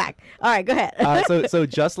back. All right, go ahead. So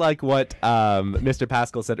just like what Mr.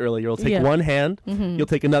 Pascal said earlier, you'll take Yeah. one hand, Mhm. you'll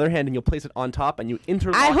take another hand, and you'll place it on top, and you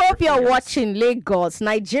interlock. I hope your you're fingers. watching Lagos,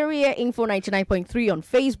 Nigeria Info 99.3 on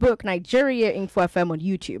Facebook, Nigeria Info FM on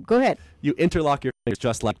YouTube. Go ahead. You interlock your fingers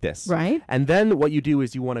just like this. Right. And then what you do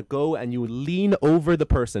is you want to go and you lean over the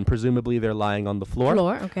person. Presumably they're lying on the floor.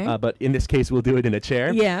 Okay. But in this case, we'll do it in a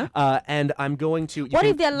chair. Yeah. And I'm going to... What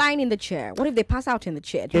if they're lying in the chair? What if they pass out in the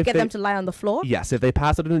chair? Do you If get they- them to lie on the floor? Yes, if they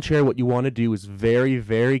pass out in the chair, what you want to do is very,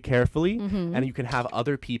 very carefully, Mhm. and you can have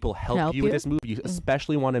other people help Help you with you? this move. You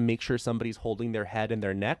especially want to make sure somebody's holding their head and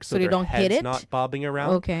their neck so So they their don't hit head's it? not bobbing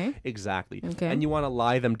around. Okay. Exactly. Okay. And you want to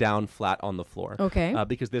lie them down flat on the floor. Okay.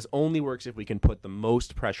 Because this only works if we can put the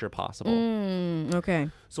most pressure possible. Okay.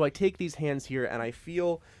 So I take these hands here and I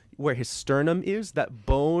feel where his sternum is, that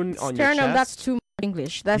bone on your chest. Sternum, that's too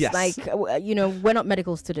English. That's Yes. like, we're not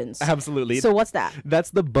medical students. Absolutely. So what's that?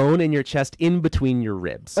 That's the bone in your chest in between your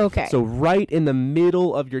ribs. Okay. So right in the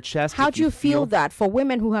middle of your chest. How if do you feel that for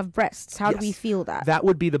women who have breasts? How do we Yes. feel that? That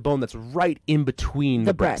would be the bone that's right in between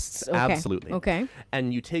the breasts. Okay. Absolutely. Okay.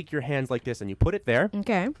 And you take your hands like this and you put it there.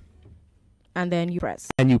 Okay. And then you press.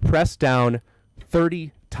 And you press down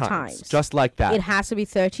 30 times. Just like that. It has to be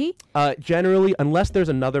 30? Generally, unless there's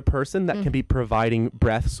another person that can be providing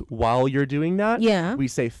breaths while you're doing that, Yeah. we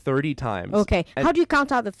say 30 times. Okay. And How do you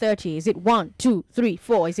count out the 30? Is it 1, 2, 3,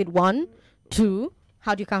 4? Is it 1, 2?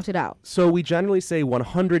 How do you count it out? So we generally say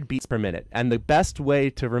 100 beats per minute. And the best way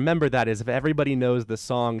to remember that is if everybody knows the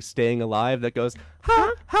song Staying Alive that goes,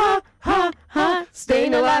 ha, ha, ha, ha,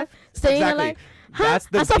 Staying alive, staying Exactly. alive. That's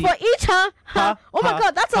the and so beat. for each oh my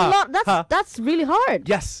God, that's a lot. That's really hard.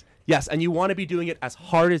 Yes. Yes, and you want to be doing it as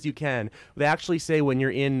hard as you can. They actually say when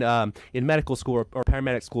you're in medical school or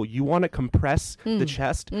paramedic school, you want to compress the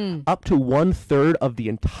chest up to 1/3 of the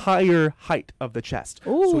entire height of the chest.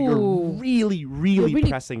 So you're really, really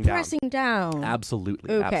pressing down. Pressing down.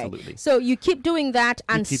 Absolutely, Okay. absolutely. So you keep doing that,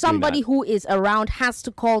 and keep doing somebody that. who is around has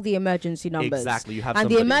to call the emergency numbers. Exactly, you have and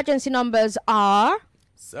the somebody. emergency numbers are.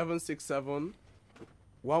 767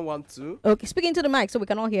 112. Okay, speaking to the mic so we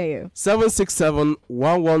can all hear you. 767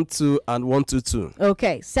 112 and 122.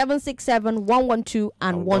 Okay, 767 112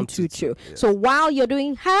 and 122. Yes. So while you're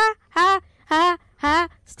doing ha ha ha ha,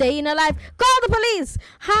 staying alive, call the police.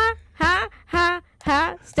 Ha ha ha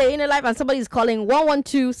ha, staying alive, and somebody's calling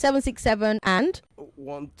 112 767 and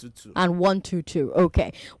 122. and 122.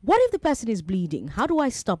 Okay, what if the person is bleeding? How do I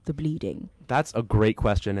stop the bleeding? That's a great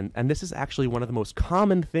question, and this is actually one of the most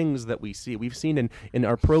common things that we see. We've seen in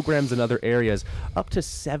our programs in other areas, up to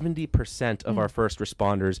 70% of our first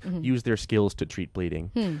responders use their skills to treat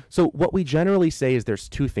bleeding. So what we generally say is there's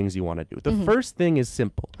two things you want to do. The first thing is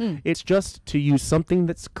simple. It's just to use something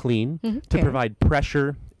that's clean to provide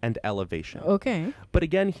pressure and elevation. Okay. But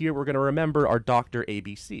again, here we're going to remember our Dr.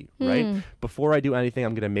 ABC, right? Before I do anything,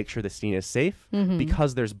 I'm going to make sure the scene is safe.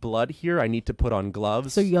 Because there's blood here, I need to put on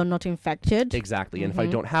gloves. So you're not infected? Exactly. And if I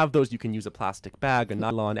don't have those, you can use a plastic bag, a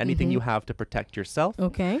nylon, anything you have to protect yourself.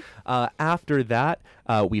 Okay. After that,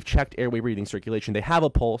 we've checked airway, breathing, circulation. They have a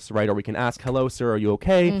pulse, right? Or we can ask, hello, sir, are you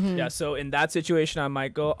okay? Yeah, so in that situation, I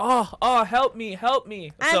might go, oh, help me.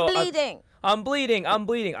 I'm bleeding. I'm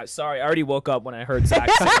bleeding. I'm sorry, I already woke up when I heard Zach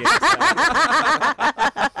singing.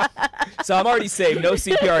 So I'm already safe. No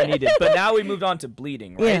CPR needed. But now we moved on to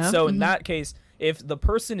bleeding, right? Yeah. So in that case, if the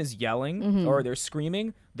person is yelling or they're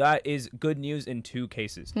screaming, that is good news in two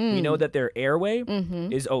cases. We know that their airway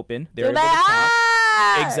is open. They're able to talk.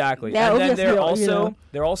 Exactly. Yeah, and then they're obviously,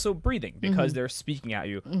 also breathing because they're speaking at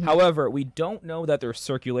you. However, we don't know that their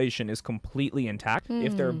circulation is completely intact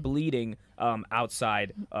if they're bleeding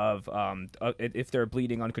outside of if they're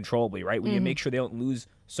bleeding uncontrollably, right? We need to make sure they don't lose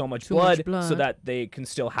so much blood so that they can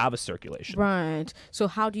still have a circulation. Right. So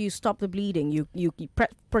how do you stop the bleeding? You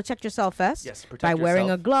protect yourself first? Yes, protect by wearing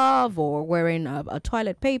a yourself. glove or wearing a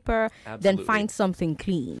toilet paper. Absolutely. Then find something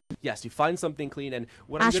clean. Yes, you find something clean. And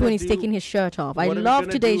what Ashwin I'm gonna is do, taking his shirt off. I what I'm love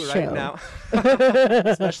gonna today's do show. right now,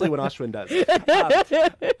 especially when Ashwin does.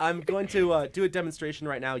 I'm going to do a demonstration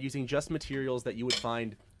right now using just materials that you would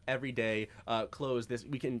find every day. Clothes. This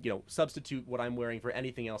we can substitute what I'm wearing for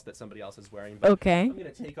anything else that somebody else is wearing. But Okay. I'm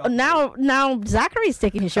gonna take off Now Zachary's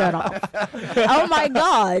taking his shirt off. Oh my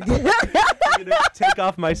God. I'm gonna take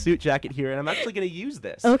off my suit jacket here, and I'm actually gonna use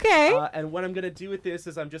this. Okay. And what I'm gonna do with this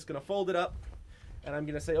is I'm just gonna fold it up, and I'm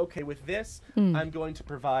gonna say, okay, with this, I'm going to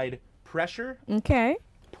provide pressure. Okay.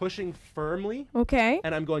 Pushing firmly. Okay.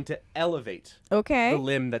 And I'm going to elevate. Okay. The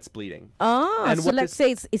limb that's bleeding. So let's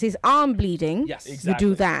say it's his arm bleeding. Yes, You exactly.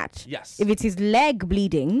 do that. Yes. If it's his leg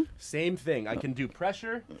bleeding. Same thing. I can do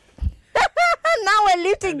pressure. Now we're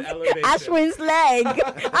lifting Ashwin's leg.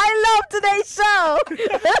 I love today's show.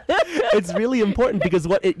 It's really important because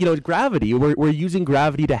gravity. We're using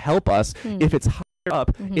gravity to help us. If it's higher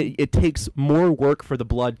up, it takes more work for the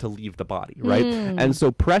blood to leave the body, right? And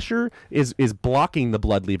so pressure is blocking the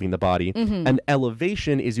blood leaving the body, and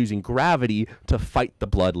elevation is using gravity to fight the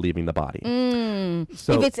blood leaving the body.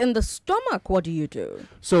 So if it's in the stomach, what do you do?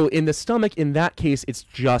 So in the stomach, in that case, it's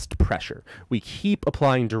just pressure. We keep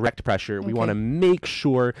applying direct pressure. We want to make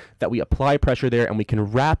sure that we apply pressure there, and we can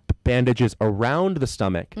wrap bandages around the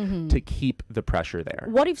stomach to keep the pressure there.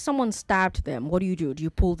 What if someone stabbed them? What do you do? Do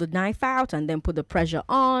you pull the knife out and then put the pressure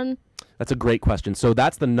on? That's a great question. So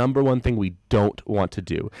that's the number one thing we don't want to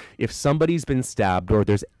do. If somebody's been stabbed or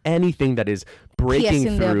there's anything that is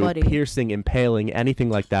breaking through, piercing, impaling,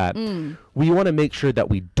 anything like that, we want to make sure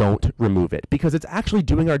that we don't remove it because it's actually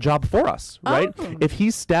doing our job for us, right? If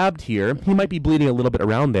he's stabbed here, he might be bleeding a little bit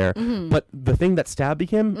around there, but the thing that's stabbing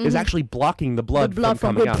him is actually blocking the blood from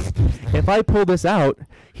coming out. If I pull this out,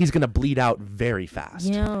 he's going to bleed out very fast.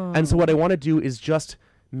 Yeah. And so what I want to do is just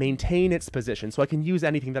maintain its position. So I can use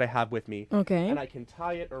anything that I have with me. Okay. And I can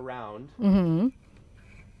tie it around.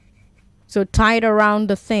 So tie it around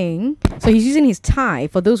the thing. So he's using his tie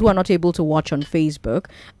for those who are not able to watch on Facebook.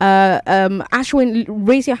 Ashwin,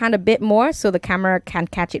 raise your hand a bit more so the camera can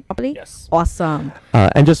catch it properly. Yes. Awesome.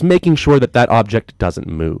 And just making sure that that object doesn't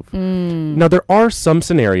move. Now, there are some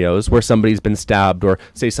scenarios where somebody's been stabbed or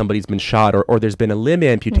say somebody's been shot or there's been a limb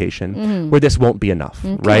amputation where this won't be enough,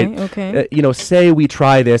 right? Okay. Say we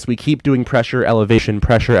try this, we keep doing pressure, elevation,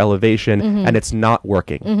 and it's not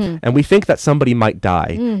working. And we think that somebody might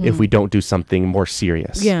die if we don't do something more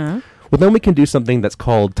serious. Yeah. Well, then we can do something that's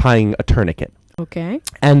called tying a tourniquet. Okay.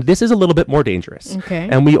 And this is a little bit more dangerous. Okay.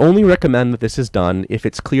 And we only recommend that this is done if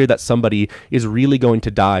it's clear that somebody is really going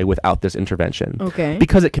to die without this intervention. Okay.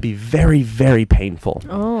 Because it can be very, very painful.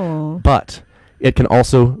 Oh. But it can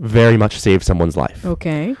also very much save someone's life.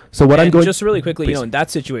 Okay. So what I'm going just really quickly, please. in that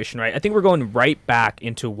situation, right? I think we're going right back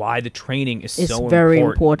into why the training is so very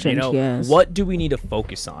important. important, yes. What do we need to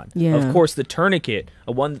focus on? Yeah. Of course, the tourniquet.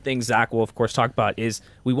 One thing Zach will of course talk about is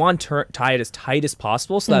we want to tie it as tight as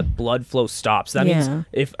possible so that blood flow stops. That means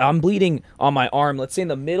if I'm bleeding on my arm, let's say in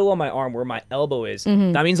the middle of my arm where my elbow is,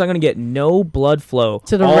 that means I'm going to get no blood flow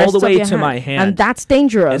to the all the way to hand. my hand, and that's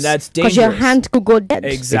dangerous. And that's dangerous because your hand could go dead.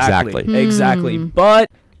 Exactly. But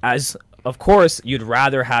as of course, you'd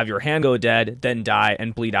rather have your hand go dead than die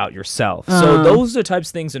and bleed out yourself. So those are the types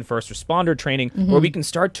of things in first responder training where we can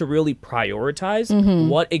start to really prioritize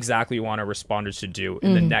what exactly we want our responders to do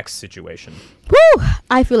in the next situation. Woo!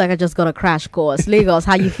 I feel like I just got a crash course. Lagos,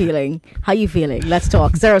 how you feeling? How you feeling? Let's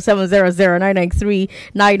talk.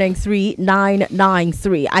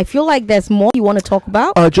 0700-993-993. I feel like there's more you want to talk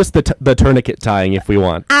about. Just the tourniquet tying if we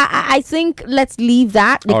want. I think let's leave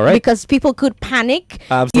that because people could panic.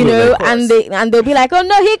 Absolutely. And they'll be like, oh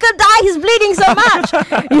no, he could die, he's bleeding so much.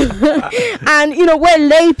 And we're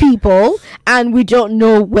lay people and we don't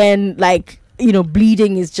know when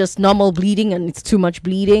bleeding is just normal bleeding and it's too much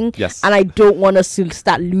bleeding. Yes. And I don't want us to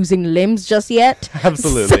start losing limbs just yet.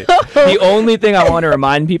 Absolutely. The only thing I want to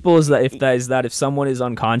remind people is that if someone is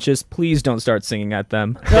unconscious, please don't start singing at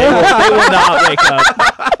them. They will not wake up.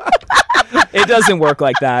 It doesn't work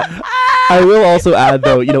like that. I will also add,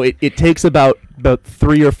 though, it takes about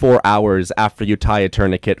 3 or 4 hours after you tie a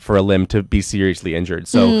tourniquet for a limb to be seriously injured.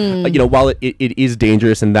 So, while it is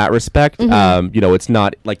dangerous in that respect, it's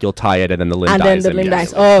not like you'll tie it and then the limb dies. And then the limb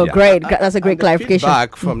dies. Oh, great. That's a great clarification. The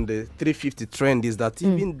feedback from the 350 trend is that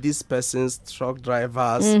even these persons, truck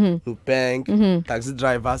drivers, bank, taxi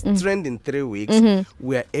drivers, trained in 3 weeks,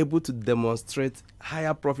 were able to demonstrate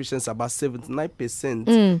higher proficiency, about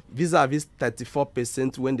 79% vis-a-vis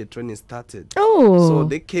 34% when the training started. Oh. So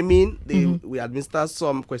they came in, we administered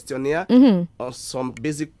some questionnaire on some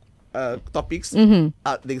basic topics. The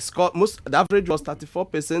average was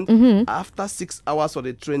 34%. After 6 hours of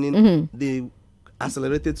the training, they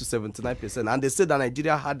accelerated to 79%, and they said that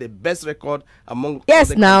Nigeria had the best record among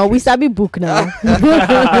now we sabi book now.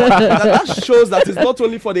 that shows that it's not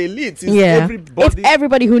only for the elites, it's everybody. It's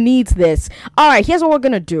everybody who needs this. All right, here's what we're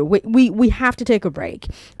gonna do. We have to take a break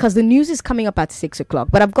because the news is coming up at 6 o'clock,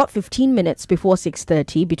 but I've got 15 minutes before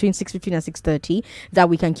 6:30, between 6:15 and 6:30, that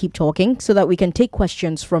we can keep talking so that we can take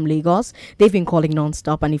questions from Lagos. They've been calling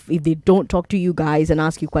nonstop, and if they don't talk to you guys and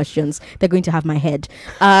ask you questions, they're going to have my head.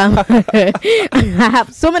 I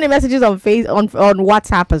have so many messages on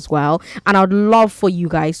WhatsApp as well, and I would love for you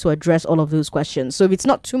guys to address all of those questions. So if it's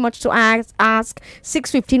not too much to ask,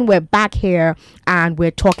 6:15 we're back here and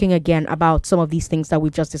we're talking again about some of these things that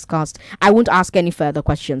we've just discussed. I won't ask any further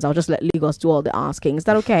questions. I'll just let Lagos do all the asking. Is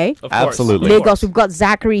that okay? Of course. Absolutely. Lagos, we've got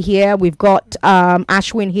Zachary here, we've got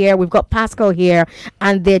Ashwin here, we've got Pascal here,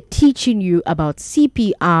 and they're teaching you about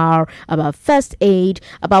CPR, about first aid,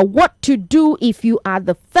 about what to do if you are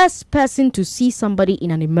the first person to see somebody in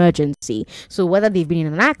an emergency. So whether they've been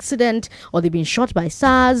in an accident, or they've been shot by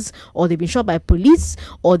SARS, or they've been shot by police,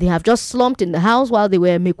 or they have just slumped in the house while they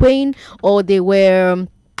were McQueen, or they were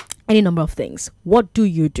any number of things. What do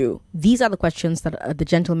you do? These are the questions that the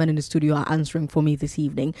gentlemen in the studio are answering for me this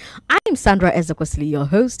evening. I'm Sandra Ezekwesili, your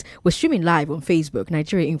host. We're streaming live on Facebook,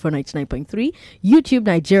 Nigeria Info 99.3, YouTube,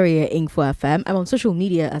 Nigeria Info FM. I'm on social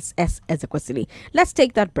media as S. Ezekwesili. Let's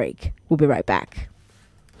take that break. We'll be right back.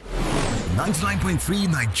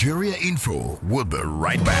 99.3 Nigeria Info. We'll be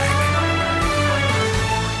right back.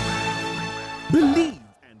 Believe.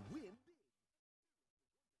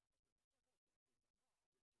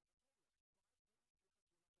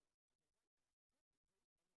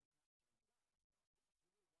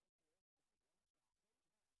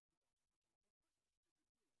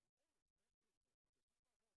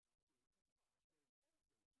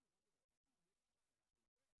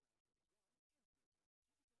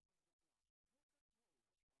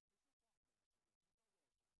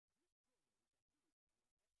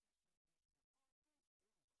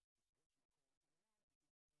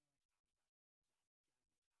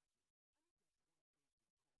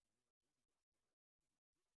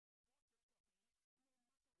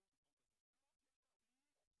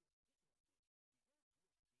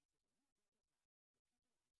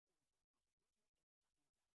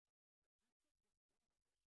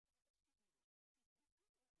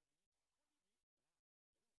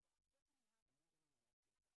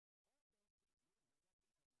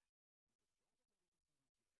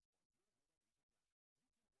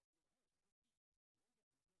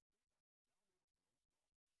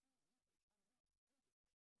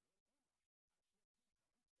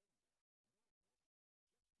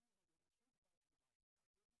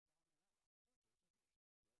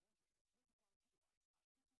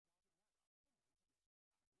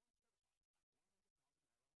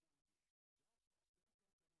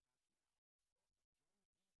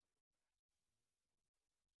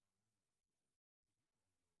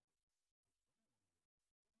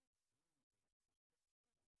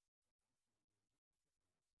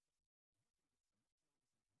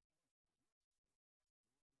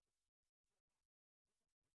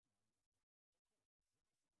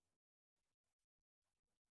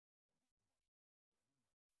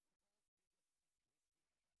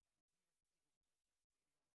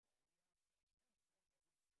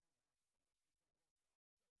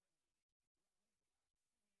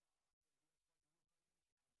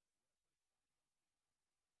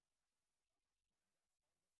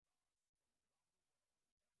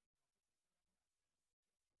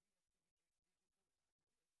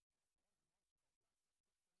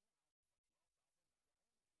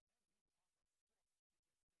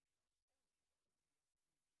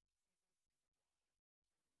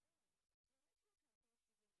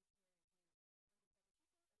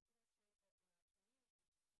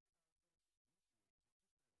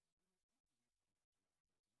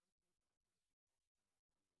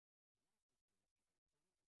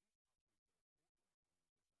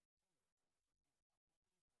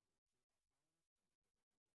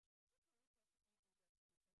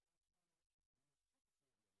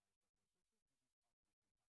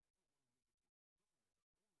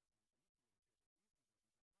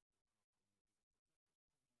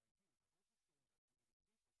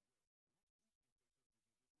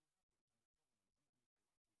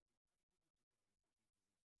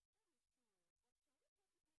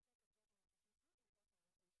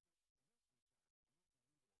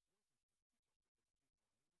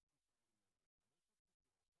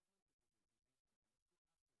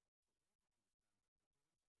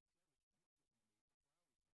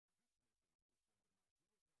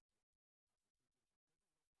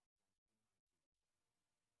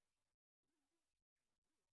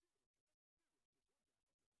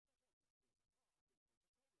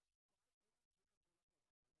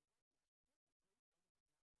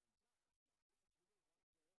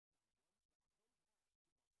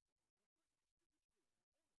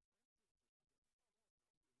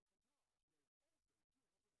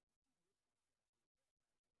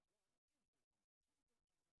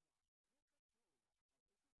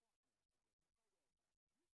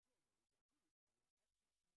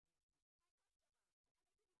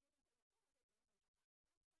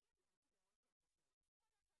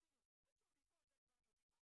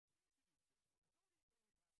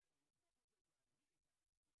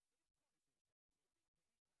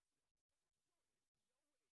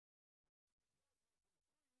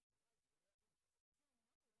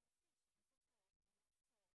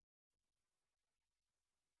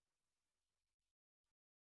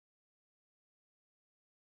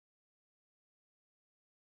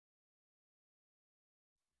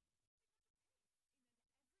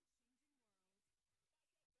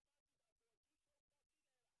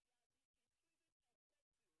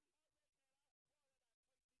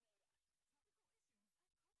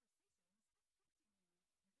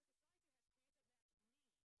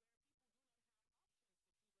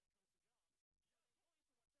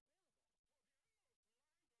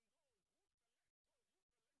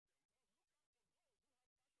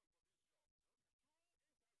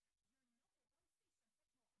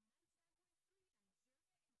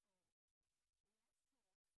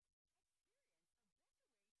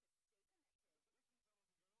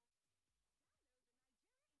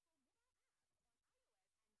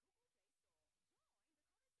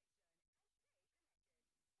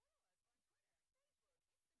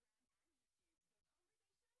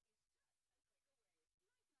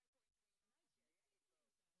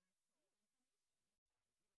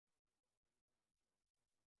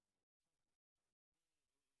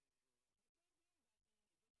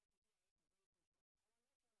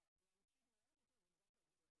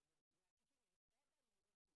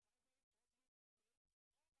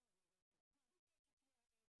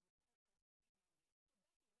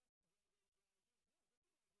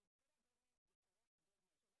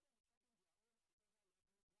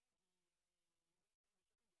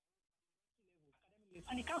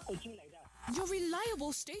 and you can't continue like that. Your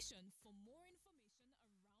reliable station for more information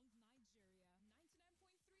around Nigeria.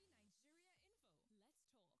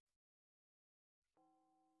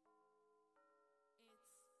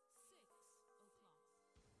 99.3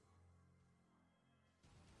 Nigeria Info. Let's talk.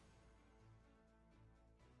 It's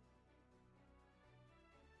 6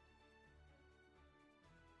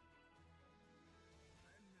 o'clock.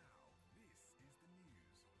 And now, this is the news.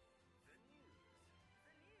 The news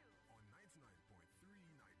On 99.3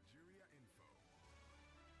 Nigeria Info.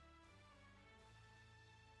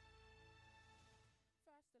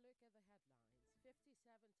 First, a look at the headlines. 57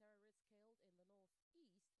 terrorists killed in the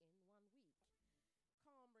northeast in 1 week.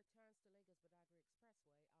 Calm returns to Lagos Badagry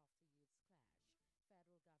Expressway after youths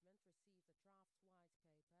clash.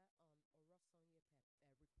 Federal government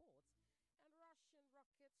receives a draft white paper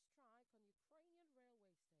on Orosanye reports. And Russian rocket strike on Ukrainian railway station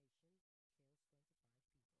kills 25 people. Join me for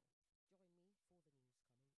the news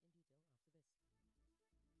coming in detail after this.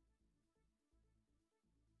 Nigeria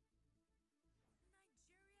Info. Your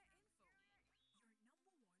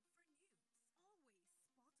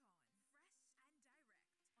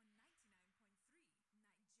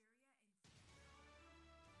number one for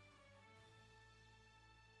news.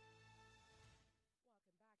 Always spot on,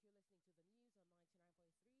 fresh and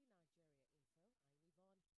direct on 99.3 Nigeria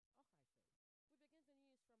Info. Welcome back. You're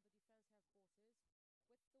listening to the news on 99.3 Nigeria Info.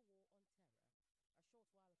 I'm Yvonne Okaifo.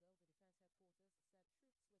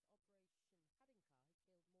 We begin the news from the Defense Headquarters with the war on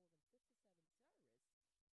terror. A short while ago, the Defense Headquarters said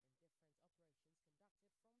troops with Operation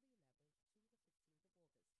Hadinkai killed more than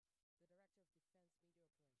 57 terrorists in different operations conducted from the 11th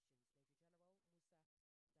to the 15th of August. The Director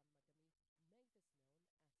of Defense Media Operations, Major General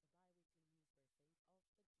Musa Damadami,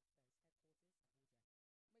 made this known at a bi-weekly news briefing of the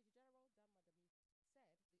Defense Headquarters, Abuja. Major General Damadami said the operations were conducted through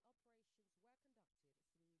land and air raids on the Boko Haram and Islamic State of West African Province enclaves in Borno and Yobe.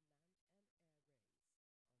 He added that 8 suspected terrorists and 4 terrorist logistics suppliers were apprehended, as well as rescue of 4 civilian victims during the period. The Defense Headquarters also says troops of Operation Delta Safe have arrested 21 pipeline vandals and impounded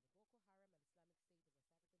 3.7 billion naira worth of stolen crude oil and petroleum products in 2 weeks. Major General Musa Madami said the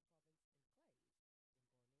troops made the arrests in creeks,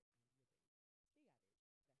 villages,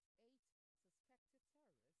 communities, and towns. He said the troops also discovered and destroyed several illegal refining sites. And here in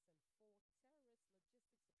Lagos, the police say it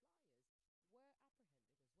has regained control of the Iba segment of the Lagos Badagry Expressway. There were chaotic scenes earlier as youth gangs from 2 communities along the expressway clashed, forcing commuters and business owners to scamper for safety. But hours later, the police spokesman in Lagos, Benjamin Hundeyin,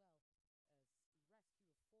 tweeted that policemen from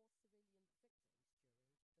the Ijanikin division were present in the affected areas. He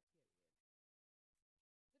also said that police reinforcements had been sent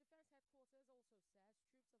in to restore normalcy. Meanwhile, the Lagos Police Command has confirmed the killing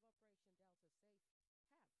of an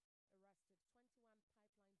inspector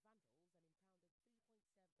by gunmen on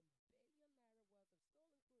Wednesday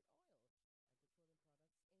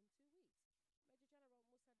in Kokaraguda.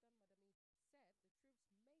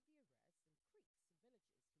 Benjamin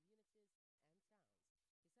Hundeyin said the police officer who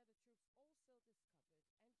was the lone passenger in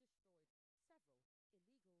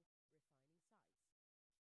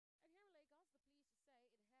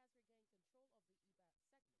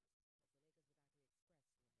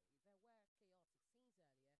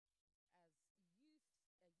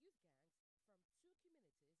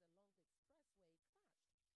a rickshaw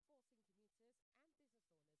was shot about 3 p.m.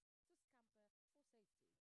 Mr. Hundeyin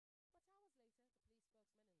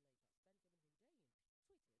says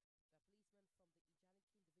that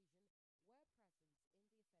the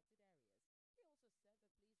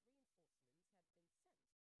command had commenced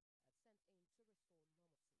investigation to track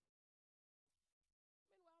and arrest the gunman.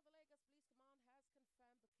 He added that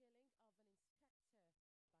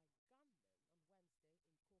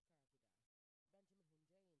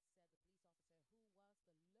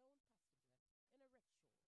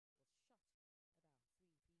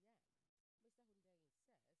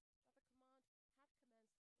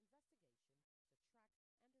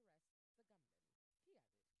rickshaw's driver was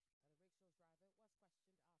questioned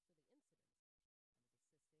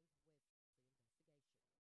after the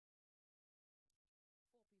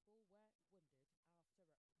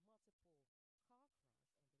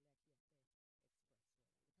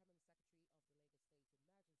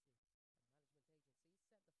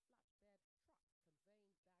incident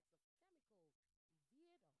and is assisting with the investigation. 4 people were wounded after a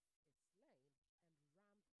multiple car crash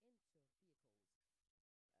on the Lekki-Epe Expressway. The permanent secretary of the Lagos State Emergency and Management Agency said the flatbed truck conveying bags of chemicals veered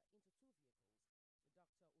off its lane and rammed into 2 vehicles.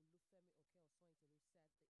 Dr. Olufemi Okeosointolu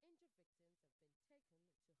said the injured victims have been taken to hospital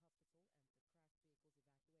and the crashed vehicles evacuated.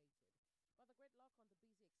 But the gridlock on the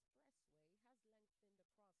busy expressway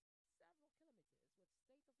has lengthened across several kilometers,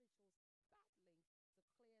 with state officials battling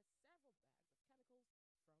to clear several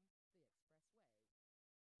bags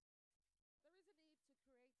of chemicals from the expressway. There is a need to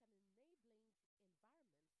create an enabling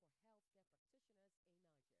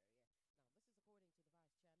environment for healthcare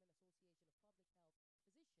practitioners in Nigeria. Now,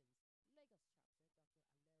 this is according to the Vice Chairman, Association of Public Health Physicians,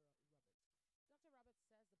 Lagos Chapter, Dr.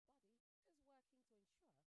 Alera Roberts.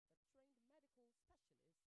 Dr. Roberts says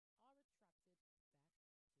the body is working to ensure that trained medical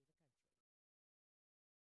specialists are attracted back to the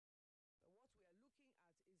country. What we are looking at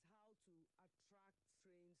is how to attract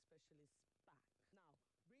trained specialists back. Now,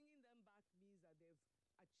 bringing them back means that they've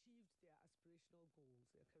achieved their aspirational goals,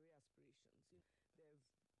 their career aspirations. They've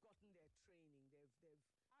gotten their training.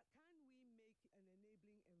 Can we make an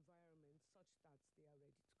enabling environment such such that they are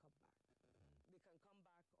ready to come back. They can come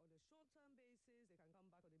back on a short-term basis, they can come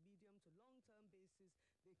back on a medium to long-term basis,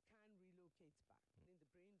 they can relocate back in the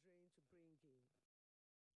brain drain to brain gain.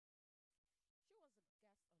 She was a guest on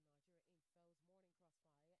Nigeria Info's Morning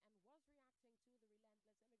Crossfire and was reacting to the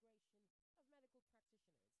relentless immigration of medical practitioners. Dr. Roberts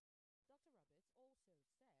also said that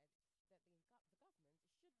the government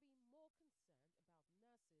should be more concerned about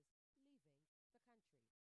nurses leaving the country.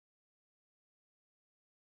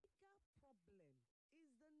 Bigger problem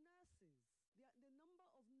is the nurses. The number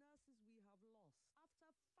of nurses we have lost.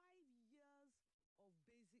 After 5 years of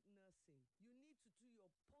basic nursing, you need to do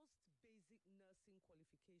your post-basic nursing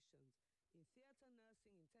qualifications in theater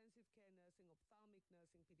nursing, intensive care nursing, ophthalmic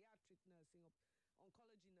nursing, pediatric nursing,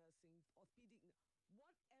 oncology nursing, orthopedic,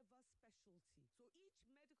 whatever specialty. So each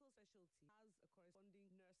medical specialty has a corresponding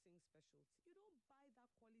nursing specialty. You don't buy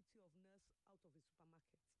that quality of nurse out of a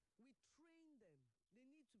supermarket. We train them. They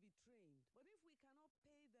need to be trained. But if we cannot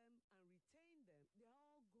pay them and retain them, they're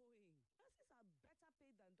all going. Nurses are better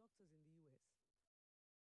paid than doctors in the US.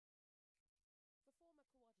 The former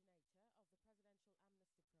coordinator of the Presidential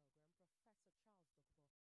Amnesty Program,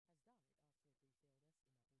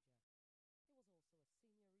 Professor Charles Dokubo,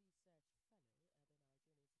 has died after a brief illness in Abuja.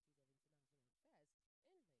 He was also a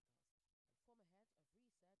senior research fellow at the Nigerian Institute of International Affairs in Lagos and former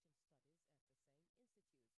head of research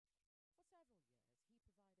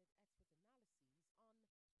and studies at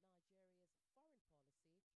the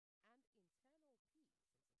same institute. For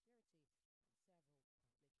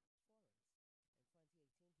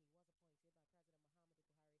several years,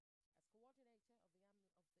 he provided expert analyses on Nigeria's foreign policy and internal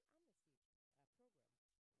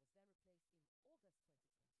peace and security in several public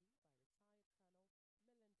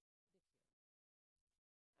forums. In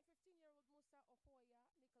 2018, he was appointed by President Muhammadu Buhari as coordinator of the Amnesty Program. He was then replaced in August 2020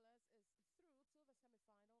 by retired Colonel Miland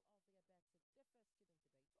Dikio.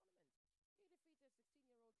 And 15-year-old Musa Ohoya Nicholas is through to the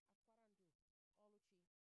semi-final of the Abeg to Differ Student Debate Tournament.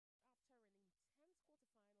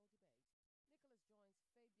 He defeated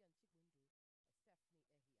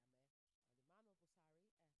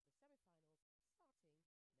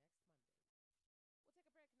 16-year-old Akwarandu Oluchi.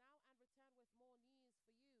 After an intense quarter-final debate, Nicholas joins Fabian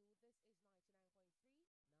Chigbundu, Stephanie Ehiame,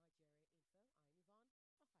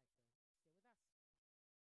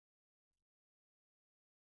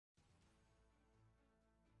 and Emmanuel Busari at the semi-finals starting next Monday. We'll take a break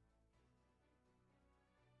now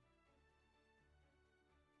and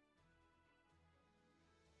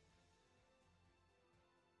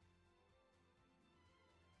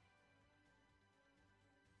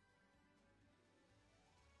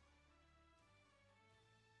return with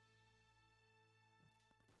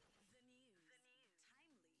more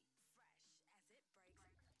news for you. This is 99.3 Nigeria Info.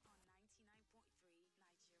 I'm Yvonne Ohaifo.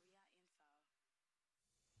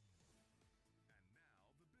 Stay with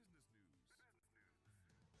us. The news. Timely, fresh as it breaks on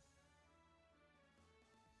 99.3 Nigeria Info. And now the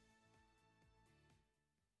business news.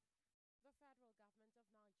 The federal government of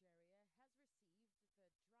Nigeria has received the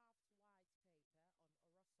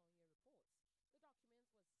draft white paper on Orosanye reports.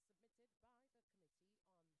 The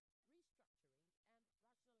document was submitted by the Committee on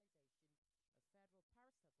Restructuring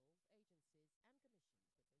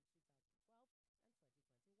and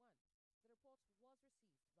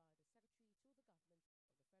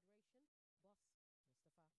Rationalization of Federal Paracivil Agencies and Commissions between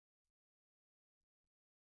 2012 and 2021.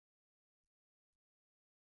 The report was received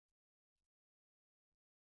by the Secretary to the Government of the Federation,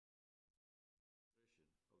 Boss Mustafa.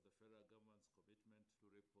 Of the federal government's commitment to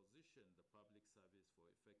reposition the public service for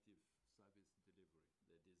effective service delivery.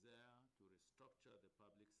 The desire to restructure the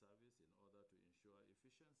public service in order to ensure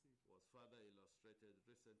efficiency was further illustrated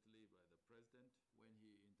recently by the President when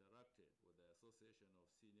he interacted with the Association of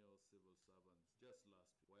Senior Civil Servants just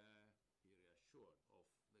last week, where he reassured of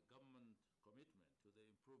the government commitment to the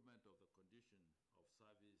improvement of the condition of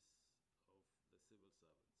service of the civil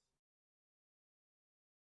servants. On the 1st of July, the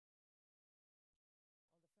federal government inaugurated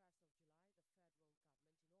the White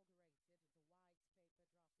Paper Drafting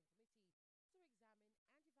Committee to examine and evaluate the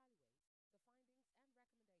findings and recommendations contained in the report of the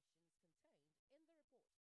Committee on the Review of New Paracivil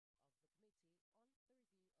Agencies and Commissions. The committee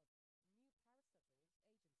chief, Ebele Okeke, a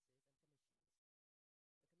former head of the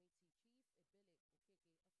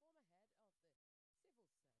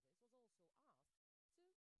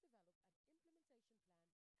civil service, was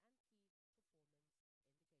also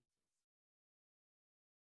asked to develop an implementation plan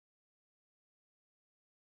and key performance indicators.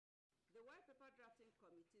 The White Paper Drafting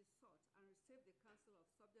Committee sought and received the counsel of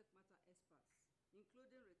subject matter experts,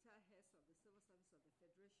 including retired heads of the Civil Service of the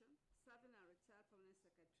Federation, serving and retired permanent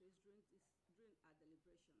secretaries during our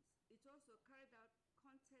deliberations. It also carried out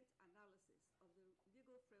content analysis of the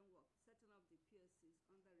legal framework setting up the PSCs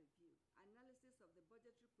under review, analysis of the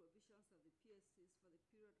budgetary provisions of the PSCs for the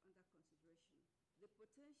period under consideration, the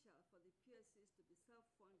potential for the PSCs to be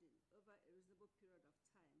self-funding over a reasonable period of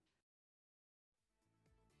time,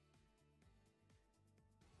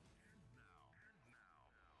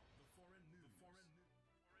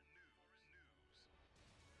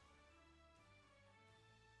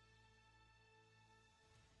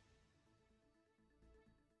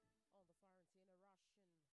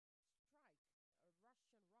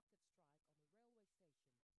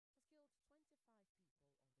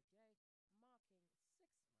 people on the day, marking 6 months since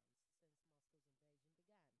Moscow's invasion began. Ukrainian officials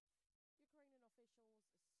say 5 of the victims of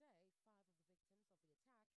the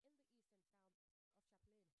attack in the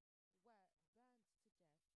eastern town of Chaplin were burnt to death in a vehicle.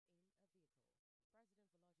 President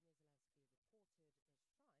Volodymyr Zelensky reported the strike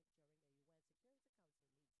during a UN Security Council meeting. A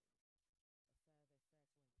further 31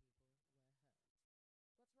 people were hurt.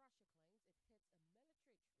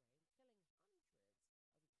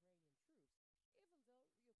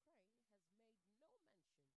 But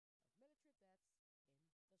Russia claims it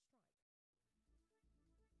hit a military train, killing hundreds of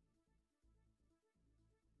Ukrainian troops, even though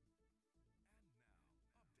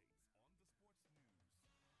Ukraine has made no mention of military deaths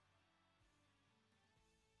in the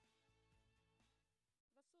strike.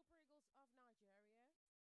 And now, updates on the sports news. The Super Eagles of Nigeria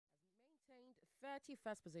has maintained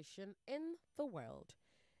 31st position in the world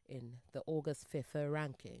in the August FIFA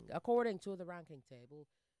ranking. According to the ranking table,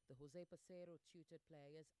 the Jose Pesero tutored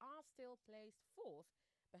players are still placed 4th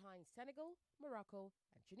behind Senegal, Morocco,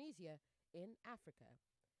 and Tunisia in Africa.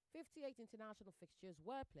 58 international fixtures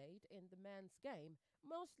were played in the men's game,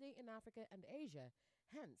 mostly in Africa and Asia.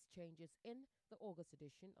 Hence, changes in the August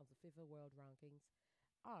edition of the FIFA World Rankings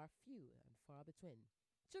are few and far between.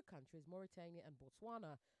 2 countries, Mauritania and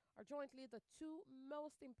Botswana, are jointly the 2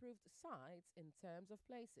 most improved sides in terms of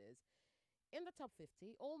places. In the top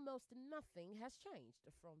 50, almost nothing has changed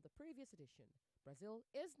from the previous edition. Brazil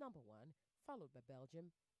is number 1, followed by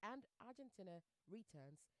Belgium, and Argentina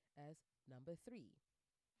returns as number 3.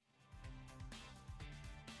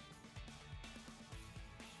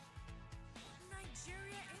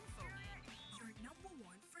 Nigeria Info, your number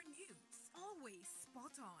 1 for news. Always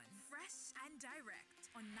spot on, fresh and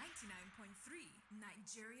direct on 99.3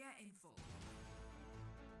 Nigeria Info.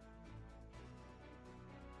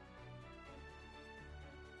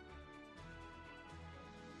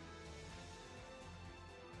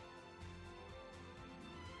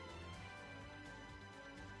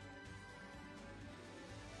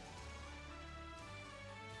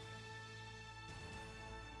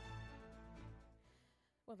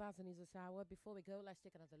 Well, that's the news this hour. Before we go, let's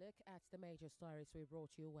take another look at the major stories we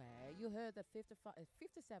brought you away. You heard that 57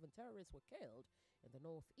 terrorists were killed in the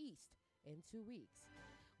northeast in 2 weeks,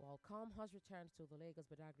 while calm has returned to the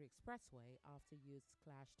Lagos-Badagry Expressway after youths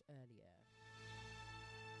clashed earlier.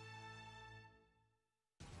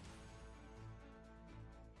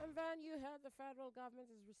 And then you heard the federal government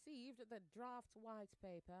has received the draft white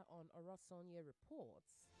paper on Orosonye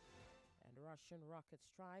reports. And Russian rocket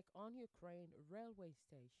strike on Ukraine railway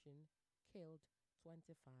station killed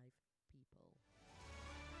 25 people.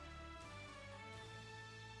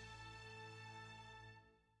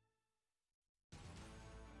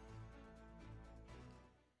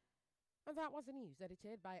 And that was the news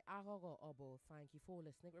edited by Agogo Obo. Thank you for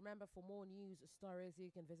listening. Remember, for more news stories, you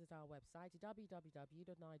can visit our website,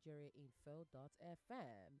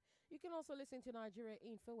 www.nigeriainfo.fm. You can also listen to Nigeria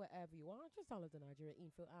Info wherever you are. Just download the Nigeria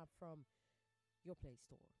Info app from your Play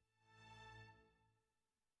Store.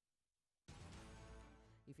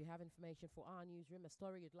 If you have information for our newsroom, a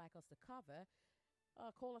story you'd like us to cover,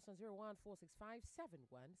 call us on 01465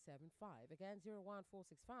 7175. Again,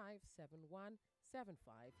 01465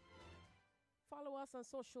 7175. Follow us on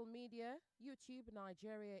social media, YouTube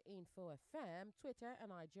Nigeria Info FM, Twitter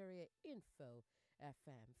and Nigeria Info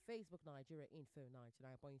FM, Facebook Nigeria Info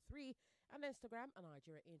 99.3, and Instagram and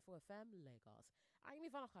Nigeria Info FM Lagos. I'm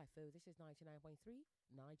Ivana Haifo. This is 99.3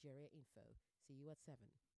 Nigeria Info. See you at 7.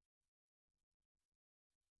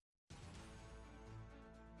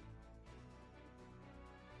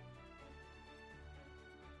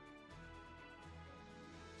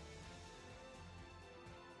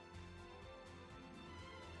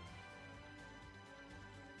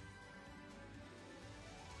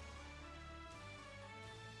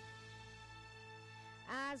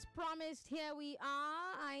 As promised, here we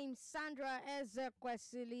are. I'm Sandra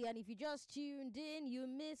Ezekwesili, and if you just tuned in, you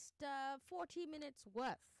missed 40 minutes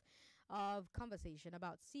worth of conversation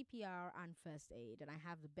about CPR and first aid. And I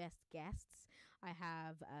have the best guests. I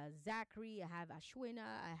have Zachary, I have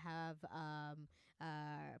Ashwina, I have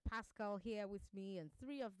Pascal here with me, and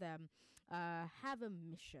 3 of them have a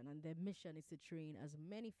mission, and their mission is to train as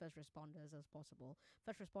many first responders as possible.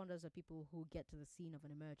 First responders are people who get to the scene of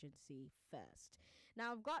an emergency first.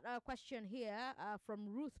 Now, I've got a question here from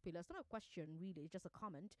Ruth Pillar. It's not a question, really, it's just a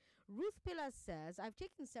comment. Ruth Pillar says, I've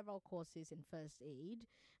taken several courses in first aid,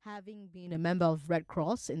 having been a member of Red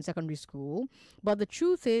Cross in secondary school. But the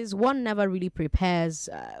truth is, one never really prepares.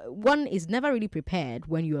 One is never really prepared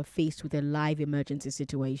when you are faced with a live emergency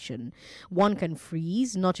situation. One can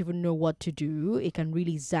freeze, not even know what to do. It can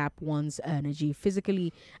really zap one's energy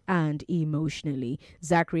physically and emotionally.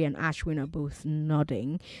 Zachary and Ashwin are both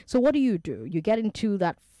nodding. So what do? You get into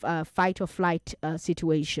that fight or flight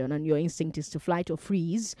situation, and your instinct is to flight or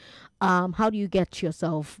freeze. How do you get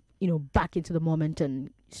yourself, back into the moment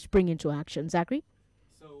and spring into action, Zachary?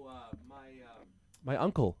 My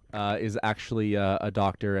uncle is actually a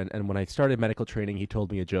doctor, and when I started medical training, he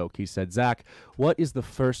told me a joke. He said, "Zach, what is the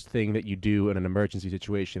first thing that you do in an emergency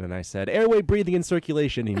situation?" And I said, "Airway, breathing, and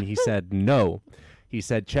circulation." And he said, "No." He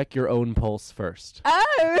said, "Check your own pulse first." Oh,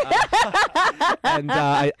 and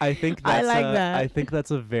I think that's I like that. I think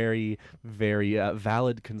that's a very, very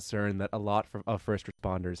valid concern that a lot of first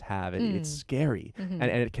responders have. It's scary, and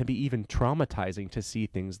it can be even traumatizing to see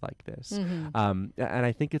things like this. And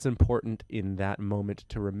I think it's important in that moment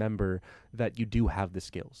to remember that you do have the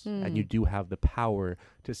skills and you do have the power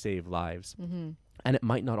to save lives. And it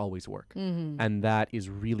might not always work. And that is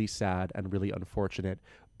really sad and really unfortunate.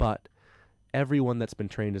 But everyone that's been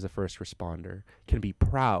trained as a first responder can be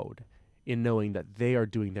proud in knowing that they are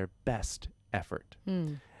doing their best effort.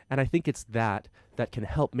 And I think it's that can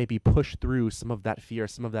help maybe push through some of that fear,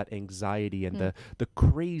 some of that anxiety, and the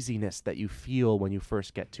craziness that you feel when you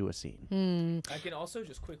first get to a scene. I can also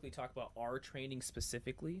just quickly talk about our training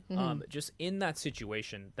specifically. Just in that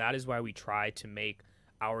situation, that is why we try to make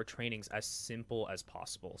our trainings as simple as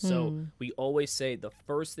possible. So we always say the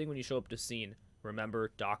first thing when you show up to scene, remember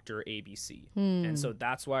Dr. ABC. And so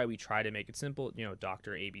that's why we try to make it simple,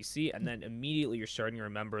 Dr. ABC. And then immediately you're starting to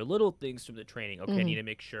remember little things from the training. Okay, I need to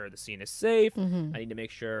make sure the scene is safe. I need to make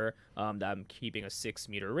sure that I'm keeping a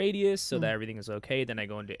 6-meter radius so that everything is okay. Then I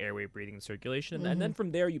go into airway, breathing, and circulation. And then from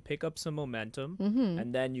there, you pick up some momentum.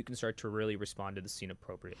 And then you can start to really respond to the scene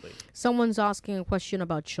appropriately. Someone's asking a question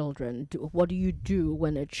about children. What do you do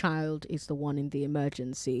when a child is the one in the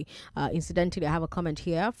emergency? Incidentally, I have a comment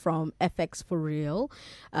here from FX for Real,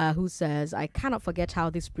 who says, "I cannot forget how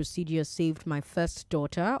this procedure saved my first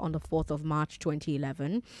daughter on the 4th of March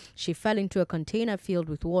 2011. She fell into a container filled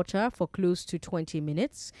with water for close to 20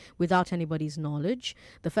 minutes without anybody's knowledge.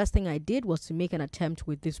 The first thing I did was to make an attempt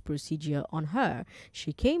with this procedure on her.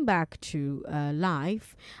 She came back to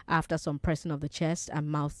life after some pressing of the chest and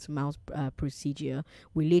mouth-to-mouth procedure.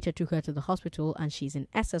 We later took her to the hospital, and she's in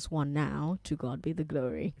SS1 now. To God be the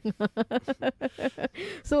glory."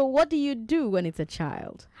 So what do you do when it's a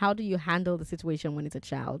child? How do you handle the situation when it's a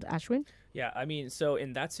child, Ashwin? Yeah, I mean, so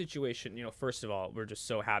in that situation, first of all, we're just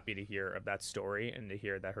so happy to hear of that story and to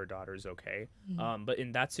hear that her daughter is okay. But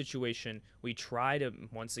in that situation, we try to,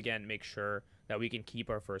 once again, make sure that we can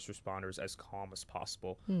keep our first responders as calm as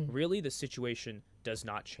possible. Really, the situation does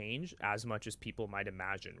not change as much as people might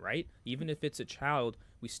imagine, right? Even if it's a child,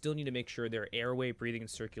 we still need to make sure their airway, breathing, and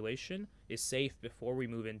circulation is safe before we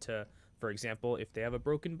move into, for example, if they have a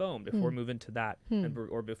broken bone, before we move into that,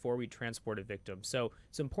 or before we transport a victim. So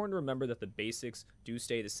it's important to remember that the basics do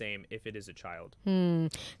stay the same if it is a child.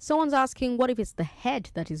 Someone's asking, what if it's the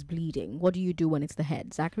head that is bleeding? What do you do when it's the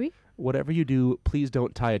head, Zachary? Whatever you do, please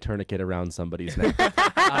don't tie a tourniquet around somebody's neck.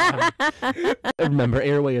 Remember,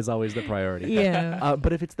 airway is always the priority. Yeah.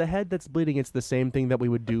 But if it's the head that's bleeding, it's the same thing that we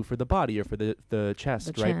would do for the body or for the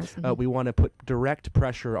chest, right? We want to put direct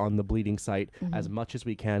pressure on the bleeding site as much as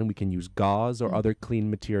we can. We can use gauze or other clean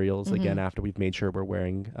materials, again, after we've made sure we're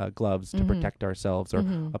wearing gloves to protect ourselves, or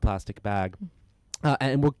a plastic bag.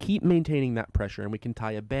 And we'll keep maintaining that pressure, and we can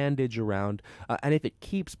tie a bandage around. And if it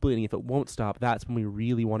keeps bleeding, if it won't stop, that's when we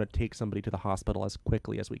really want to take somebody to the hospital as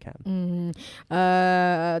quickly as we can.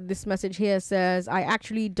 This message here says, "I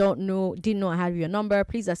actually didn't know I have your number.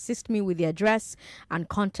 Please assist me with the address and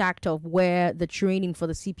contact of where the training for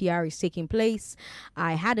the CPR is taking place.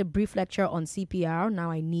 I had a brief lecture on CPR.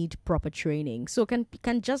 Now I need proper training." So can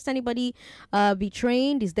just anybody be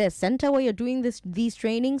trained? Is there a center where you're doing these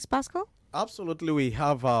trainings, Pascal? Absolutely. We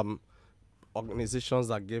have organizations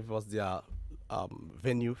that give us their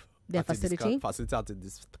venue, their facility at a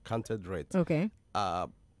discounted rate. Okay.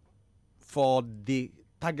 For the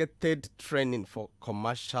targeted training for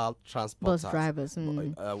commercial transporters. Bus drivers.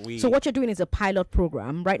 So what you're doing is a pilot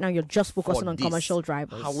program. Right now you're just focusing on commercial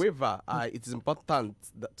drivers. However, it is important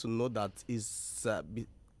to know that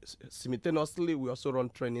simultaneously we also run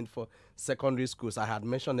training for secondary schools. I had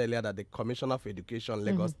mentioned earlier that the Commissioner for Education,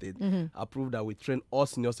 Lagos State, approved that we train all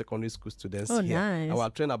senior secondary school students here. Nice. And we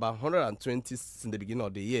have trained about 120 since the beginning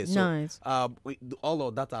of the year. So nice. All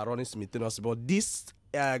of that are running simultaneously. But this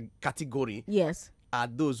category, yes, are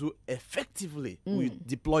those who effectively will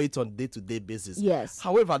deploy it on day-to-day basis. Yes.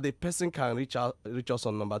 However, the person can reach us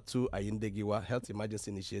on number 2 Ayindegiwa Health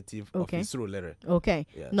Emergency Initiative Office Surulere. Okay.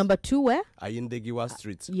 Yes. Number 2 where? Ayindegiwa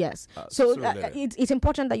Street. Yes. So Surulere. it's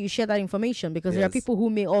important that you share that information because there are people who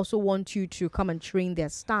may also want you to come and train their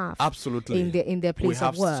staff. Absolutely. In their place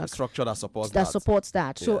of work. We have structure that supports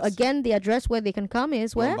that. So again, the address where they can come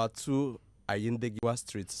is where? Number 2 Ayindegiwa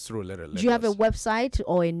Street, Surulere. Do you have a website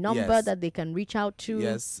or a number that they can reach out to?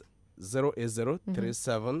 Yes.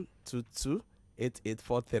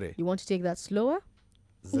 08037228843. You want to take that slower?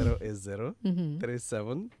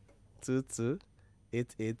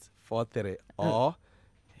 08037228843 or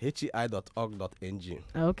hei.org.ng.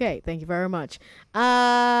 Okay, thank you very much.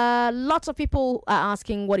 Lots of people are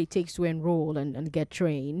asking what it takes to enroll and get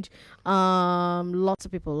trained. Lots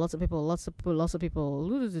of people.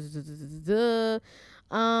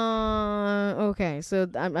 Okay, so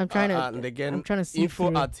I'm trying to and again, I'm trying to see info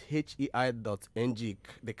through. at hei.ng.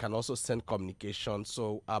 They can also send communication,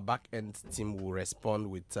 so our back end team will respond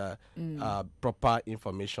with proper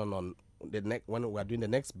information on when we are doing the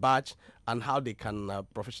next batch and how they can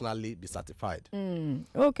professionally be certified.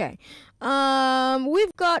 Okay.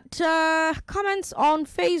 We've got comments on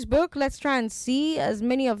Facebook. Let's try and see as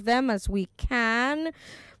many of them as we can.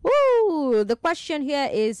 Woo! The question here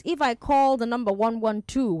is, if I call the number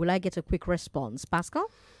 112, will I get a quick response? Pascal?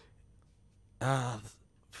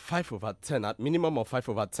 5 over 10, at minimum of 5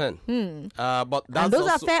 over 10. But that's and those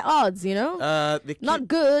also, are fair odds, you know? Not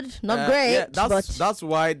good, not great. Yeah, but that's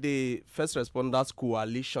why the First Responders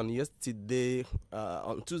Coalition yesterday,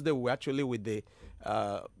 on Tuesday, we were actually with the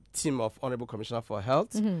team of Honorable Commissioner for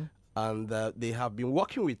Health. And they have been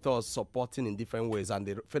working with us, supporting in different ways, and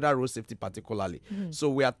the Federal Road Safety particularly. So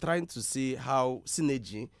we are trying to see how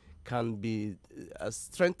synergy can be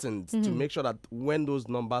strengthened to make sure that when those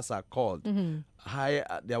numbers are called,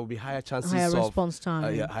 there will be higher chances of response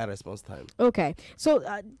time. Higher response time. Okay, so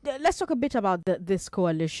let's talk a bit about this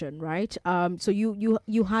coalition, right? So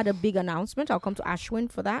you had a big announcement. I'll come to Ashwin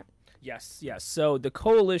for that. Yes. So the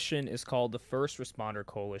coalition is called the First Responder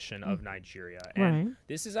Coalition of Nigeria, and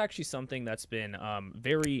this is actually something that's been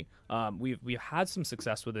very. We've had some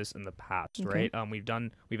success with this in the past, right?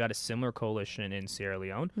 We've had a similar coalition in Sierra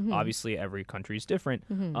Leone. Obviously, every country is different,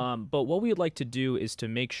 but what we would like to do is to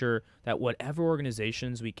make sure that whatever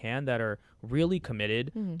organizations we can that are really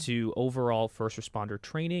committed to overall first responder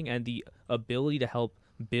training and the ability to help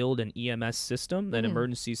build an EMS system, an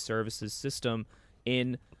emergency services system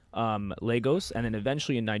in Lagos and then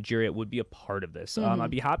eventually in Nigeria would be a part of this.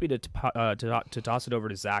 I'd be happy to toss it over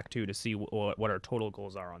to Zach too to see what our total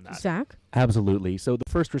goals are on that. Zach? Absolutely. So the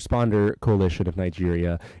First Responder Coalition of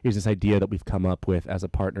Nigeria is this idea that we've come up with as a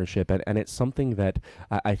partnership, and it's something that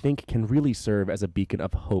I think can really serve as a beacon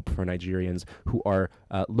of hope for Nigerians who are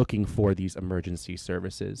looking for these emergency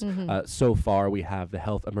services. So far, we have the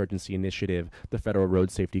Health Emergency Initiative, the Federal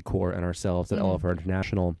Road Safety Corps, and ourselves at LFR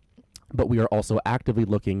International. But we are also actively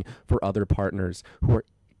looking for other partners who are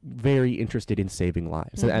very interested in saving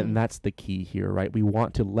lives. And that's the key here, right? We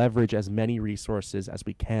want to leverage as many resources as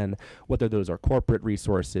we can, whether those are corporate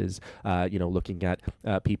resources, looking at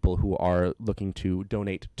people who are looking to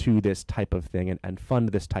donate to this type of thing and fund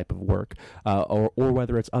this type of work, or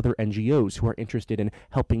whether it's other NGOs who are interested in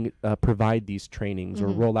helping provide these trainings or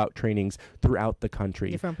roll out trainings throughout the country.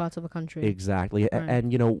 Different parts of the country. Exactly. Right.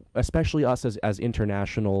 And, especially us as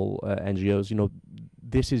international NGOs,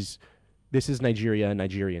 this is Nigeria and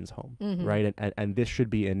Nigerians' home, right? And this should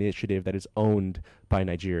be an initiative that is owned by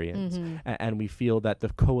Nigerians. And we feel that the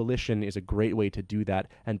coalition is a great way to do that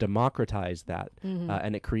and democratize that.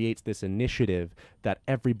 And it creates this initiative that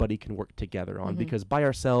everybody can work together on, because by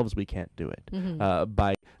ourselves, we can't do it.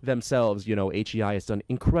 By themselves, HEI has done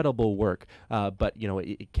incredible work, but,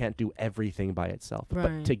 it can't do everything by itself.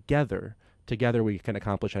 But together we can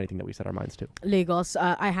accomplish anything that we set our minds to. Lagos,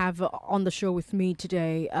 I have on the show with me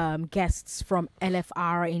today guests from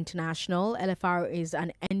LFR International. LFR is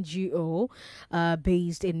an NGO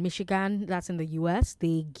based in Michigan, that's in the US.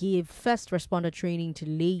 They give first responder training to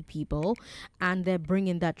lay people, and they're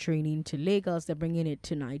bringing that training to Lagos. They're bringing it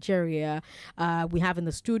to Nigeria. We have in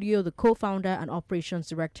the studio the co-founder and operations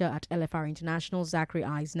director at LFR International, Zachary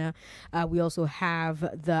Eisner. We also have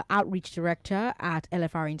the outreach director at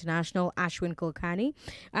LFR International, Ashwin Ashwin Kulkarni.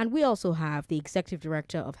 And we also have the Executive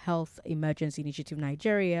Director of Health Emergency Initiative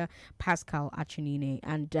Nigeria, Pascal Achinine.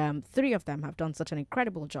 And three of them have done such an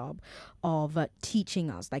incredible job of teaching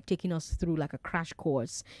us, like taking us through like a crash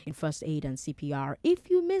course in first aid and CPR. If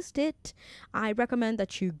you missed it, I recommend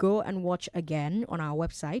that you go and watch again on our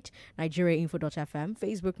website, nigeriainfo.fm,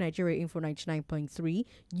 Facebook Nigeria Info 99.3,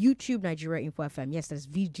 YouTube Nigeria Info FM. Yes, there's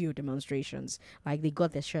video demonstrations. Like they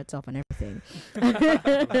got their shirts off and everything.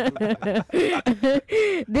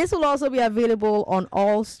 This will also be available on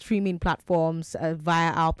all streaming platforms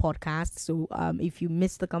via our podcast. So if you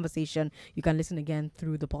missed the conversation, you can listen again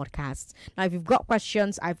through the podcast. Now, if you've got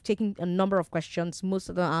questions, I've taken a number of questions, most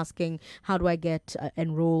of them asking, how do I get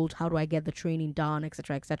enrolled? How do I get the training done,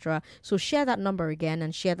 etc., etc. So share that number again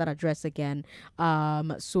and share that address again,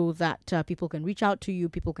 so that people can reach out to you,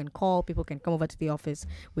 people can call, people can come over to the office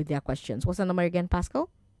with their questions. What's the number again, Pascal?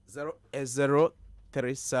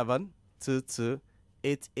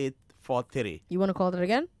 08037228843. You want to call that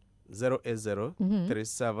again?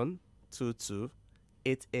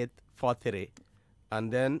 08037228843.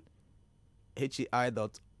 And then hei.org.ng.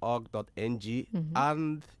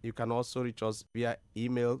 And you can also reach us via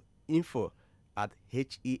email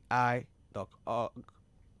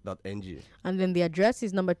info@hei.org.ng. And then the address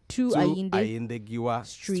is number 2 Ayinde Giwa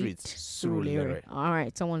Street, Surulere. All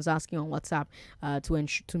right, someone's asking on WhatsApp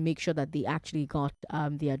to make sure that they actually got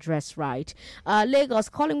the address right. Lagos,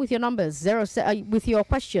 calling with your numbers, with your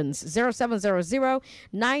questions, 0700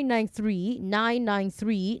 993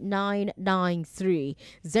 993 993,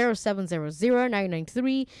 0700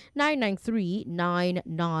 993 993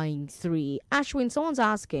 993. Ashwin, someone's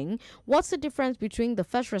asking, what's the difference between the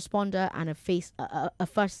first responder and a first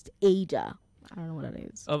aider? I don't know what that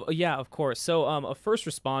is. Yeah, of course. So a first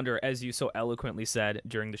responder, as you so eloquently said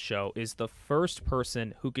during the show, is the first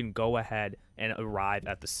person who can go ahead and arrive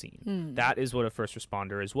at the scene. That is what a first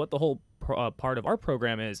responder is. What the whole part of our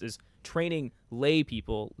program is training lay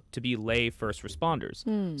people to be lay first responders.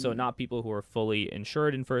 So not people who are fully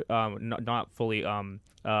insured and not fully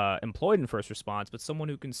employed in first response, but someone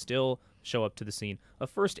who can still show up to the scene. A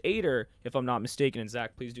first aider, if I'm not mistaken, and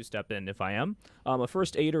Zach, please do step in if I am. A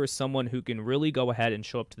first aider is someone who can really go ahead and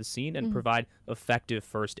show up to the scene and provide effective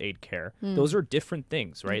first aid care. Those are different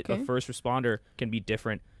things, right? Okay. A first responder can be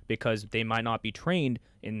different because they might not be trained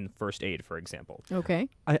in first aid, for example. Okay.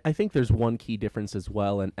 I think there's one key difference as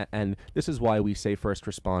well, and this is why we say first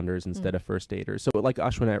responders instead of first aiders. So like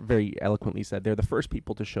Ashwin very eloquently said, they're the first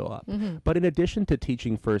people to show up. But in addition to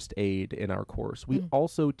teaching first aid in our course, we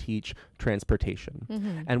also teach transportation.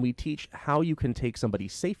 And we teach how you can take somebody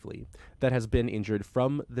safely that has been injured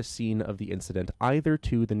from the scene of the incident, either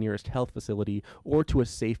to the nearest health facility or to a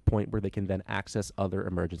safe point where they can then access other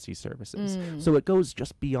emergency services. So it goes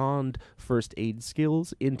just beyond first aid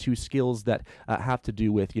skills into skills that have to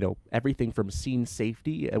do with, everything from scene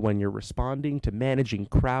safety when you're responding to managing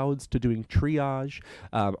crowds to doing triage,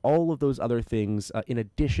 all of those other things in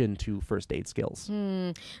addition to first aid skills.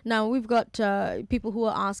 Now, we've got people who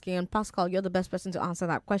are asking, and Pascal, you're the best person to answer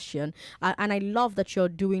that question. And I love that you're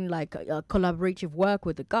doing like collaborative work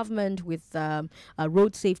with the government, with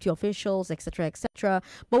road safety officials, etc., etc.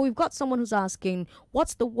 But we've got someone who's asking,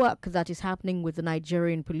 what's the work that is happening with the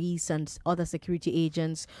Nigerian police and other security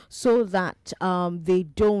agents so that they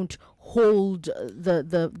don't hold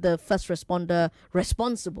the first responder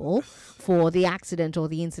responsible for the accident or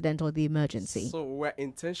the incident or the emergency? So we're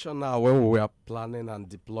intentional when we were planning and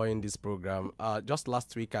deploying this program. Just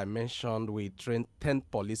last week I mentioned we trained 10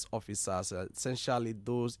 police officers, essentially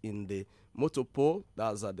those in the Motopol,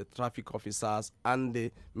 that's the traffic officers, and the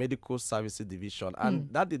medical services division. And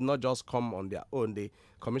that did not just come on their own. The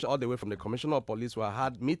commission, all the way from the commissioner of police, we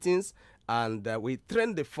had meetings, and we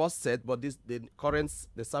trained the first set, but the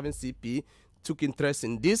serving CP took interest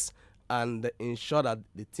in this and ensured that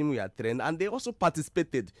the team we are trained, and they also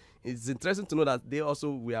participated. It's interesting to know that they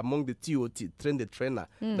also were among the TOT, train the trainer,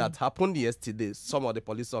 that happened yesterday, some of the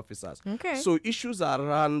police officers. Okay. So issues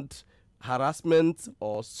around harassment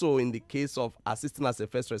or so in the case of assisting as a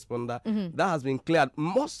first responder, that has been cleared.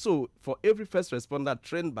 More so for every first responder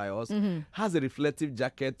trained by us has a reflective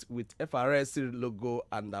jacket with FRSC logo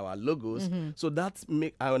and our logos. So that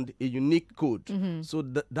make and a unique code. So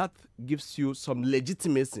that gives you some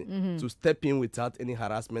legitimacy to step in without any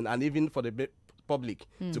harassment, and even for the public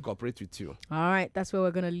to cooperate with you. All right, that's where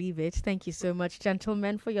we're going to leave it. Thank you so much,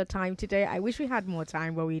 gentlemen, for your time today. I wish we had more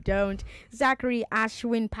time, but we don't. Zachary,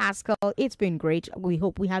 Ashwin, Pascal, it's been great. We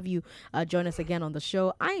hope we have you join us again on the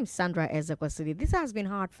show. I am Sandra Ezekwesili. This has been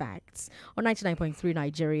Hard Facts on 99.3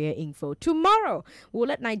 Nigeria Info. Tomorrow, we'll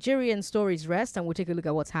let Nigerian stories rest and we'll take a look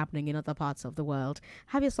at what's happening in other parts of the world.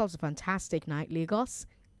 Have yourselves a fantastic night, Lagos.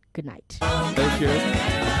 Good night. Thank you.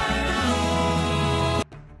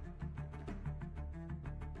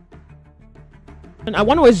 And I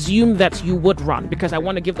want to assume that you would run because I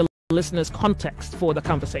want to give the listeners context for the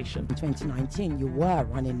conversation. In 2019, you were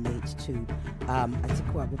running mate to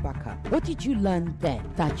Atiku Abubakar. What did you learn then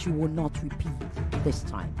that you will not repeat this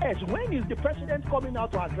time? Yes, when is the president coming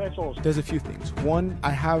out to address us? There's a few things. One,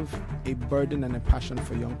 I have a burden and a passion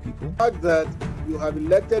for young people. The fact that you have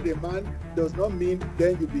elected a man does not mean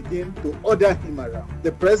then you begin to order him around.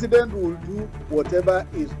 The president will do whatever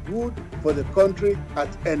is good for the country at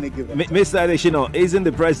any given time. Mr. Adeshino, isn't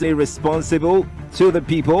the president responsible to the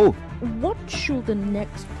people? What should the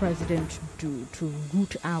next president do to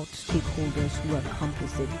root out stakeholders who are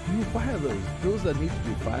complicit? You fire those that need to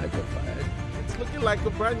be fired are fired. It's looking like a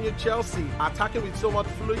brand new Chelsea, attacking with so much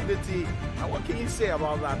fluidity. And what can you say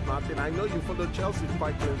about that, Martin? I know you follow Chelsea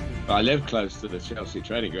quite closely. I live close to the Chelsea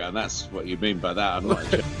training ground. That's what you mean by that. I'm not.